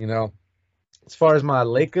 As far as my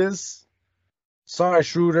Lakers, sorry,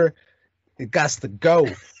 Schroeder, it got to go.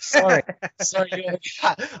 Sorry.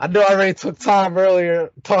 I know I already took time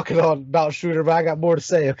earlier talking about Schroeder, but I got more to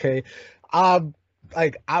say. Okay,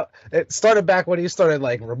 it started back when he started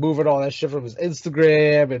like removing all that shit from his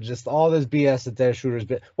Instagram and just all this BS that Dennis Schroeder's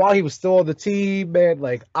been while he was still on the team. Man,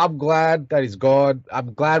 like I'm glad that he's gone.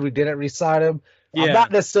 I'm glad we didn't re-sign him. Yeah. I'm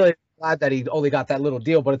not necessarily glad that he only got that little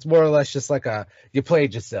deal, but it's more or less just like you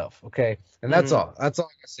played yourself, okay? And that's all. That's all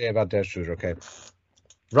I can say about Dennis Schroeder, okay?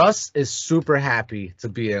 Russ is super happy to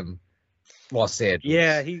be in Los Angeles.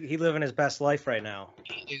 Yeah, he living his best life right now.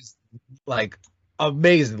 He is like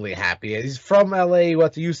amazingly happy. He's from LA. He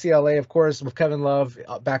went to UCLA, of course, with Kevin Love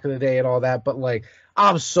back in the day and all that. But like,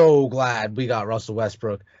 I'm so glad we got Russell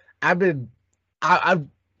Westbrook.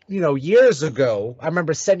 Years ago, I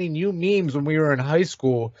remember sending you memes when we were in high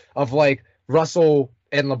school of like Russell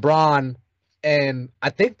and LeBron and I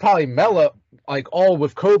think probably Melo, like all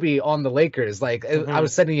with Kobe on the Lakers. Like I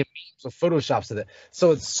was sending you memes of photoshops of it.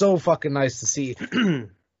 So it's so fucking nice to see 8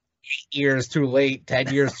 years too late,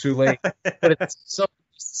 10 years too late. But it's so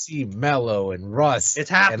nice to see Melo and Russ it's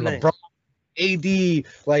happening. and LeBron AD,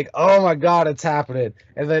 like, oh my God, it's happening.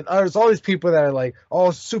 And then there's all these people that are like, oh,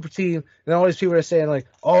 it's a super team. And all these people are saying, like,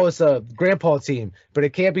 oh, it's a grandpa team, but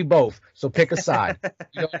it can't be both. So pick a side.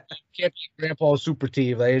 You know, it can't be grandpa super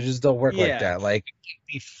team. Like, it just don't work like Yeah. that. Like, you can't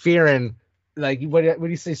be fearing, like,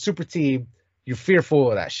 when you say super team, you're fearful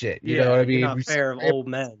of that shit. You know what I mean? You're not fair of old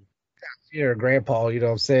men. You're a grandpa, you know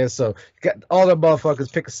what I'm saying? So you got all the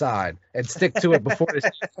motherfuckers pick a side and stick to it before this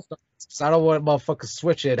starts. I don't want motherfuckers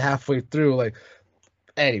switching halfway through. Like,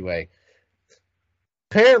 anyway,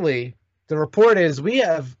 apparently the report is we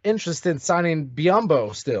have interest in signing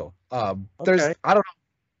Biombo still. There's Okay. I don't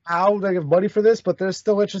know how they have money for this, but they're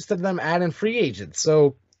still interested in them adding free agents.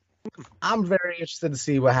 So I'm very interested to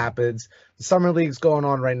see what happens. The summer league's going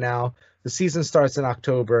on right now. The season starts in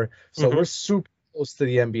October, so we're super close to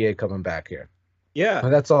the NBA coming back here. Yeah.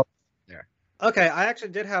 And that's all. Okay, I actually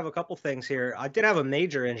did have a couple things here. I did have a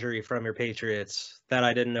major injury from your Patriots that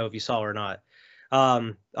I didn't know if you saw or not.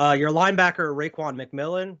 Your linebacker Raekwon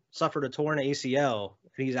McMillan suffered a torn ACL.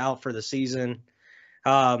 He's out for the season.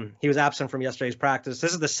 He was absent from yesterday's practice.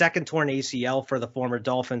 This is the second torn ACL for the former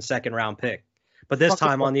Dolphins second-round pick, but this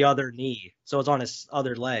time on the other knee, so it's on his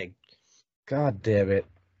other leg. God damn it.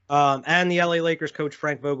 And the LA Lakers coach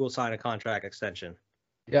Frank Vogel signed a contract extension.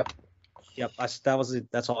 Yep.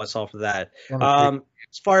 That's all I saw for that.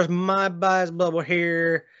 As far as my bias bubble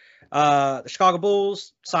here, the Chicago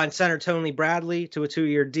Bulls signed center Tony Bradley to a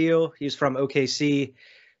 2-year deal. He's from OKC.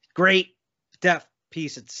 Great depth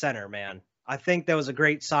piece at center, man. I think that was a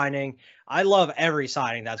great signing. I love every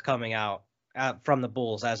signing that's coming out from the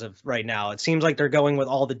Bulls as of right now. It seems like they're going with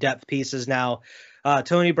all the depth pieces now.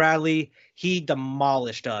 Tony Bradley, he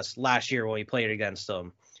demolished us last year when we played against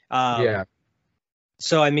them. Yeah.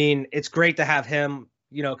 So, I mean, it's great to have him,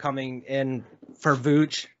 coming in for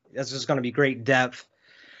Vooch. That's just going to be great depth.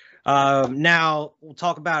 Now, we'll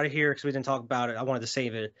talk about it here because we didn't talk about it. I wanted to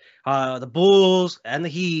save it. The Bulls and the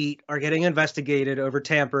Heat are getting investigated over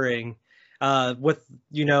tampering with,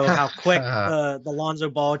 how quick the Lonzo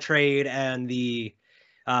Ball trade and the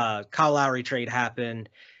Kyle Lowry trade happened.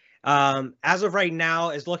 As of right now,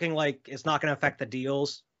 it's looking like it's not going to affect the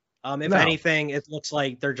deals. If anything, it looks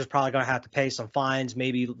like they're just probably going to have to pay some fines,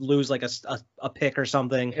 maybe lose like a pick or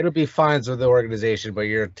something. It'll be fines with the organization, but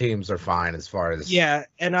your teams are fine as far as. Yeah,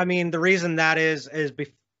 and I mean the reason that is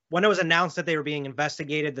when it was announced that they were being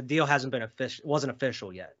investigated, the deal wasn't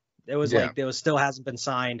official yet. It was still hasn't been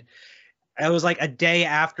signed. It was like a day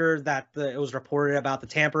after that it was reported about the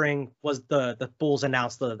tampering was the Bulls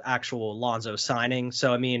announced the actual Lonzo signing.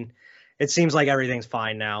 So I mean, it seems like everything's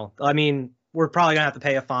fine now. I mean, we're probably gonna have to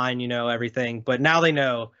pay a fine, everything. But now they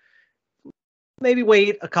know. Maybe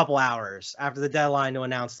wait a couple hours after the deadline to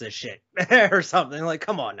announce this shit or something. Like,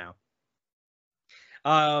 come on now.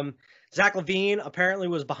 Zach LaVine apparently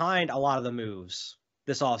was behind a lot of the moves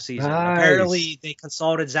this offseason. Nice. Apparently, they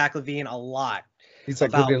consulted Zach LaVine a lot. He's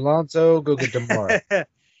like, go get Alonzo, go get DeMar.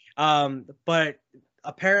 But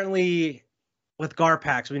apparently, with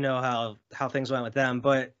Garpax, we know how things went with them.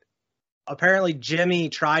 But apparently Jimmy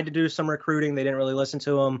tried to do some recruiting. They didn't really listen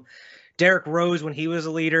to him. Derrick Rose, when he was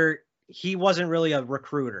a leader, he wasn't really a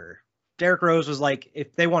recruiter. Derrick Rose was like,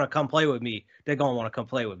 if they want to come play with me, they're going to want to come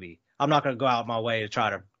play with me. I'm not going to go out my way to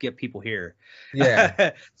try to get people here.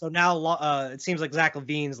 Yeah. So now it seems like Zach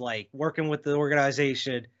LaVine's like working with the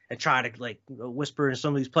organization and trying to like whisper in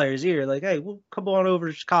some of these players' ear, like, hey, we'll come on over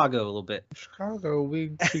to Chicago a little bit. Chicago, we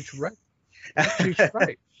treat you right. We treat you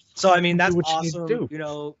right. So, I mean, that's awesome.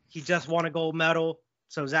 He just won a gold medal.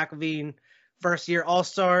 So, Zach LaVine, first year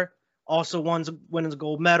All-Star, also winning a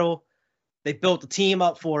gold medal. They built the team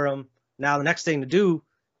up for him. Now, the next thing to do,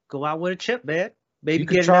 go out with a chip, man. Maybe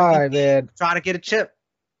try to get a chip.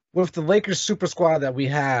 With the Lakers super squad that we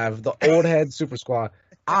have, the old head super squad,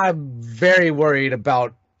 I'm very worried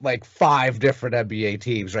about like 5 different NBA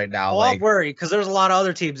teams right now. I'm worried because there's a lot of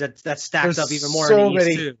other teams that stacked up even more so in the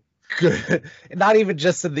East too. Good, not even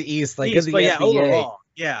just in the East, like in the NBA. Overall,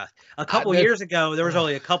 yeah. A couple years ago, there was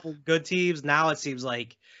only a couple good teams. Now it seems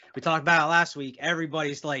like we talked about it last week.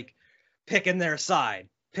 Everybody's like picking their side,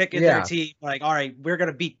 picking their team. Like, all right, we're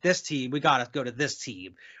gonna beat this team. We gotta go to this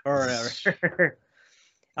team or whatever.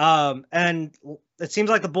 And it seems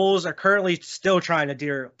like the Bulls are currently still trying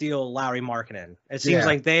to deal Lauri Markkanen. It seems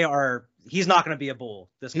like he's not going to be a Bull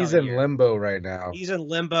this year. He's in limbo right now. He's in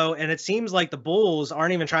limbo, and it seems like the Bulls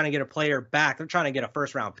aren't even trying to get a player back. They're trying to get a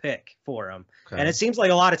first-round pick for him. Okay. And it seems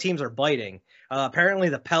like a lot of teams are biting. Apparently,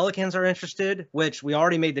 the Pelicans are interested, which we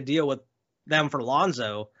already made the deal with them for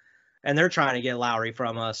Lonzo, and they're trying to get Lowry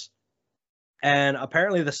from us. And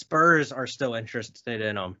apparently, the Spurs are still interested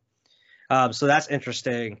in him. So that's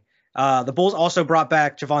interesting. The Bulls also brought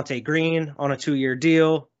back Javonte Green on a 2-year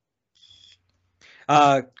deal.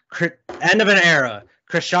 End of an era.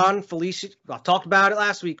 Cristiano Felicio, I talked about it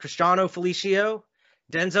last week. Cristiano Felicio,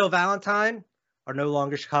 Denzel Valentine are no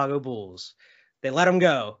longer Chicago Bulls. They let them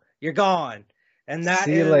go. You're gone. And that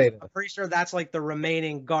See you later. I'm pretty sure that's like the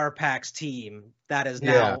remaining Garpax team that is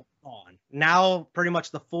now gone. Now pretty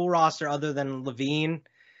much the full roster other than Levine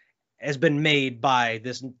has been made by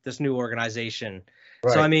this new organization.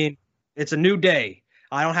 Right. So, I mean, it's a new day.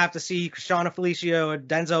 I don't have to see Cristiano Felicio and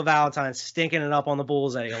Denzel Valentine stinking it up on the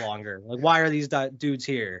Bulls any longer. Like, why are these dudes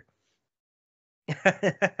here?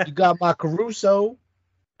 You got my Caruso.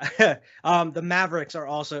 The Mavericks are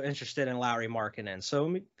also interested in Lauri Markkanen.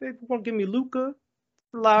 So, they want to give me Luka.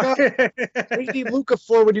 What do you need Luka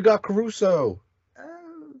for when you got Caruso?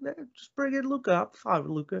 Just bring in Luka. I'm fine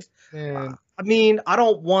with Luka. I mean, I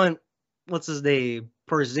don't want what's his name,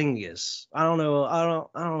 Porzingis. I don't know. I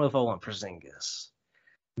don't know if I want Porzingis.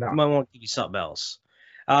 No. I might want to give you something else.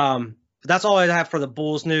 But that's all I have for the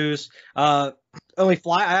Bulls news. I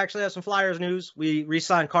actually have some Flyers news. We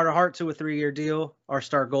re-signed Carter Hart to a 3-year deal, our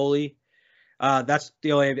star goalie. That's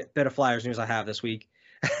the only bit of Flyers news I have this week.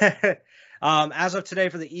 As of today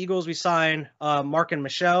for the Eagles, we signed Markin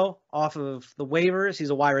Michel off of the waivers.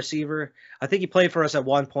 He's a wide receiver. I think he played for us at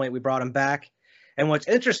one point. We brought him back. And what's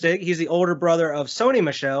interesting, he's the older brother of Sony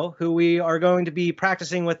Michel, who we are going to be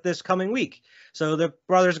practicing with this coming week. So the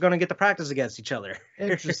brothers are going to get to practice against each other.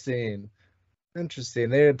 Interesting. They're going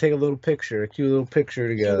to take a little picture, a cute little picture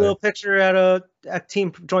together. A little picture at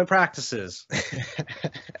team joint practices.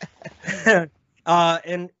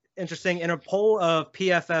 And interesting, in a poll of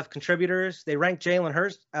PFF contributors, they ranked Jalen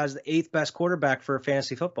Hurts as the 8th best quarterback for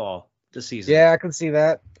fantasy football this season. Yeah, I can see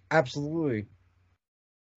that. Absolutely.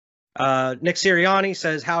 Nick Sirianni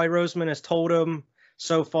says Howie Roseman has told him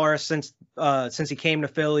so far since he came to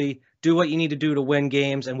Philly, do what you need to do to win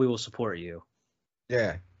games, and we will support you.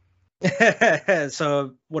 Yeah.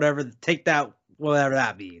 So whatever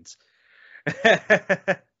that means.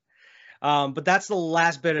 But that's the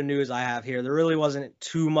last bit of news I have here. There really wasn't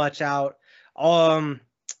too much out. Ryan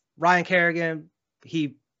Kerrigan,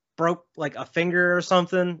 he broke like a finger or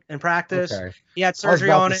something in practice. Okay. He had surgery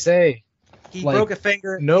on it. He broke a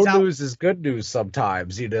finger. No news is good news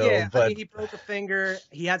sometimes, you know. Yeah, but... I mean, he broke a finger.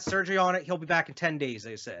 He had surgery on it. He'll be back in 10 days,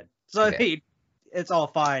 they said. So, I mean, it's all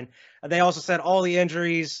fine. They also said all the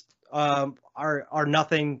injuries are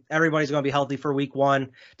nothing. Everybody's going to be healthy for week 1.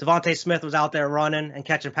 Devontae Smith was out there running and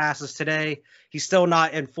catching passes today. He's still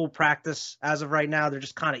not in full practice as of right now. They're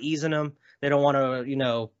just kind of easing him. They don't want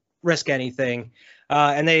to, risk anything.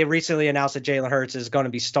 And they recently announced that Jalen Hurts is going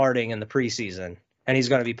to be starting in the preseason. And he's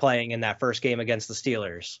going to be playing in that first game against the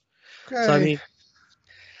Steelers. Okay. So,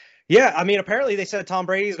 I mean, apparently they said Tom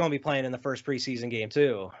Brady's going to be playing in the first preseason game,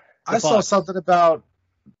 too. I saw something about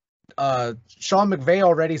Sean McVay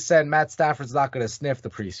already said Matt Stafford's not going to sniff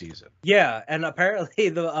the preseason. Yeah, and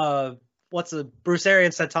apparently Bruce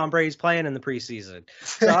Arians said Tom Brady's playing in the preseason.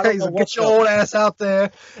 So I don't know get your old ass out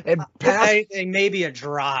there and pass anything, maybe a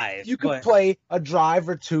drive. You could play a drive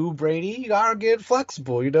or two, Brady. You gotta get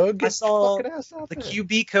flexible, Get I saw the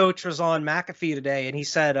QB coach was on McAfee today, and he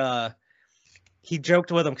said he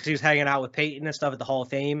joked with him because he was hanging out with Peyton and stuff at the Hall of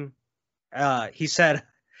Fame. He said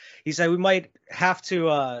we might have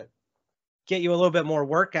to get you a little bit more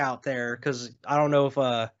work out there because I don't know if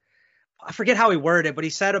I forget how he worded it, but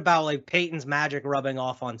he said about like Peyton's magic rubbing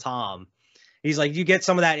off on Tom. He's like, you get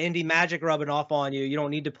some of that indie magic rubbing off on you. You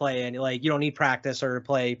don't need to play any, you don't need practice or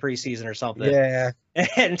play preseason or something. Yeah.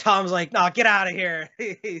 And Tom's like, no, get out of here.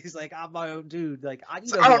 He's like, I'm my own dude. Like, I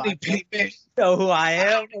don't need Peyton. You know who I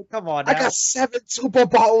am? Come on now. I got 7 Super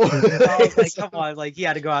Bowls. I was like, come on. Like, he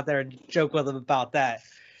had to go out there and joke with him about that.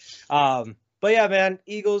 But yeah, man,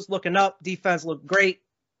 Eagles looking up. Defense looked great.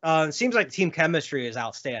 It seems like team chemistry is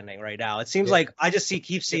outstanding right now. It seems like I just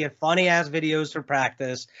keep seeing funny ass videos for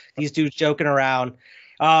practice. These dudes joking around.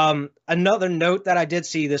 Another note that I did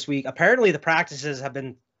see this week, apparently the practices have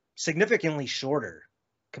been significantly shorter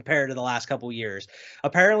compared to the last couple years.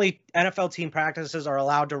 Apparently NFL team practices are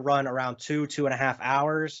allowed to run around 2.5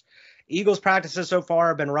 hours. Eagles practices so far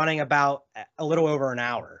have been running about a little over an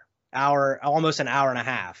hour, almost an hour and a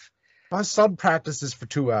half. My son practices for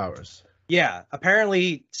 2 hours. Yeah,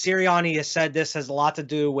 apparently Sirianni has said this has a lot to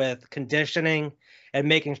do with conditioning and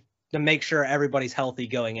make sure everybody's healthy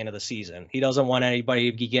going into the season. He doesn't want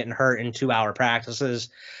anybody to be getting hurt in 2-hour practices.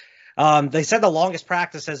 They said the longest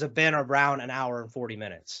practices have been around an hour and 40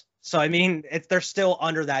 minutes. So, I mean, they're still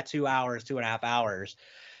under that 2 hours, 2.5 hours.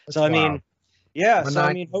 So, I mean, yeah. So,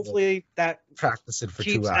 I mean, hopefully that practicing for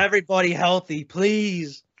keeps 2 hours. Everybody healthy,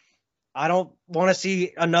 please. I don't want to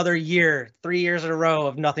see another year, 3 years in a row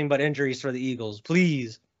of nothing but injuries for the Eagles,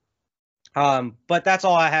 please. But that's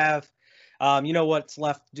all I have. You know what's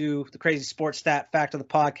left to do, the crazy sports stat fact of the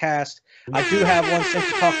podcast. I do have one, since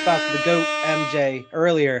we talked about the GOAT MJ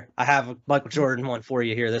earlier. I have a Michael Jordan one for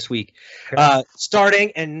you here this week. Starting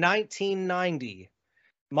in 1990,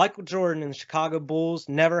 Michael Jordan and the Chicago Bulls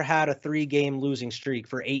never had a 3-game losing streak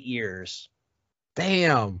for 8 years.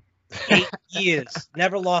 Damn. 8 years.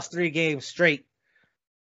 Never lost 3 games straight.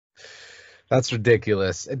 That's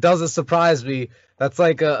ridiculous. It doesn't surprise me. That's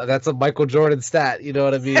a Michael Jordan stat. You know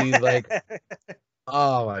what I mean? Like,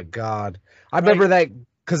 oh my God. I remember that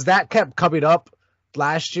because that kept coming up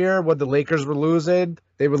last year when the Lakers were losing.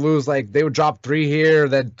 They would lose, like, they would drop 3 here,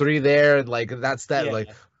 then 3 there, and like that's that. Yeah. Like,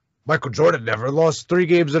 Michael Jordan never lost 3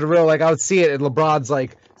 games in a row. Like, I would see it, and LeBron's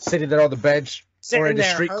like sitting there on the bench or in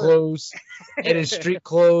his street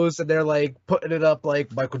clothes, and they're like putting it up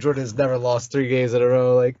like Michael Jordan has never lost 3 games in a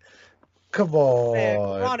row. Like, come on. Man,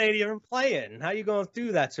 LeBron ain't even playing. How you going to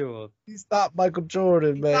do that to him? He's not Michael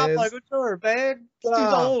Jordan, man. He's not Michael Jordan, man. He's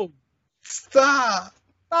old. Stop.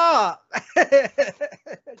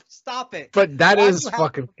 Stop it. But that is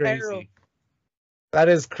fucking crazy. That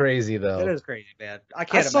is crazy, though. It is crazy, man. I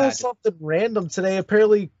can't imagine. I saw something random today.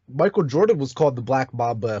 Apparently, Michael Jordan was called the Black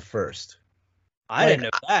Mamba at first. I didn't know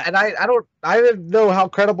that. And I didn't know how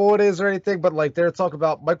credible it is or anything, but like they're talking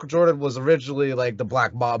about Michael Jordan was originally like the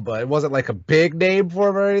Black Mamba. It wasn't like a big name for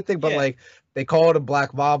him or anything, but like they called him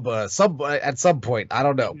Black Mamba at some point. I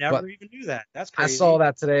don't know. Never even knew that. That's crazy. I saw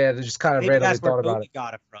that today and just kind of randomly thought about it.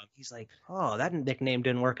 Got it from. He's like, oh, that nickname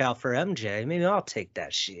didn't work out for MJ. Maybe I'll take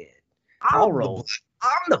that shit. I'm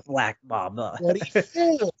the Black Mamba.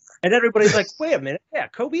 And everybody's like, wait a minute. Yeah,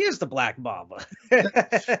 Kobe is the Black Mamba.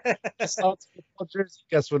 Guess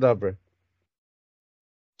what number?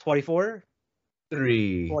 24?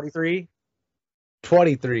 3. 43?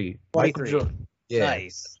 23. 23. Yeah.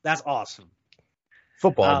 Nice. That's awesome.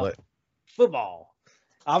 Football.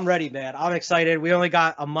 I'm ready, man. I'm excited. We only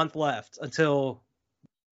got a month left until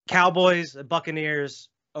Cowboys and Buccaneers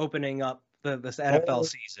opening up this NFL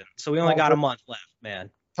season. So we only got a month left, man.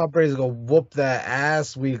 Tom Brady's going to whoop that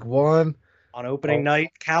ass week 1. On opening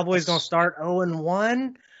night, Cowboys going to start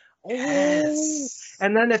 0-1. Yes.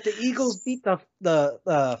 And then if the Eagles beat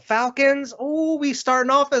the Falcons, we starting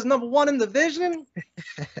off as number 1 in the division.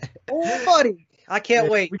 Buddy. I can't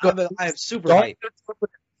wait. I am super hyped.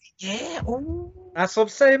 Yeah. That's what I'm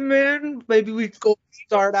saying, man. Maybe we go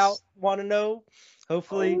start out 1-0,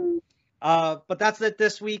 hopefully. But that's it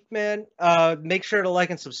this week, man. Make sure to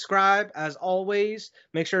like and subscribe, as always.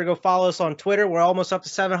 Make sure to go follow us on Twitter. We're almost up to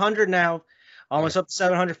 700 now. Almost up to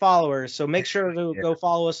 700 followers. So make sure to go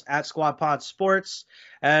follow us at Squad Pod Sports.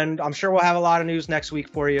 And I'm sure we'll have a lot of news next week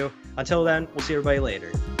for you. Until then, we'll see everybody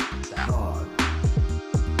later.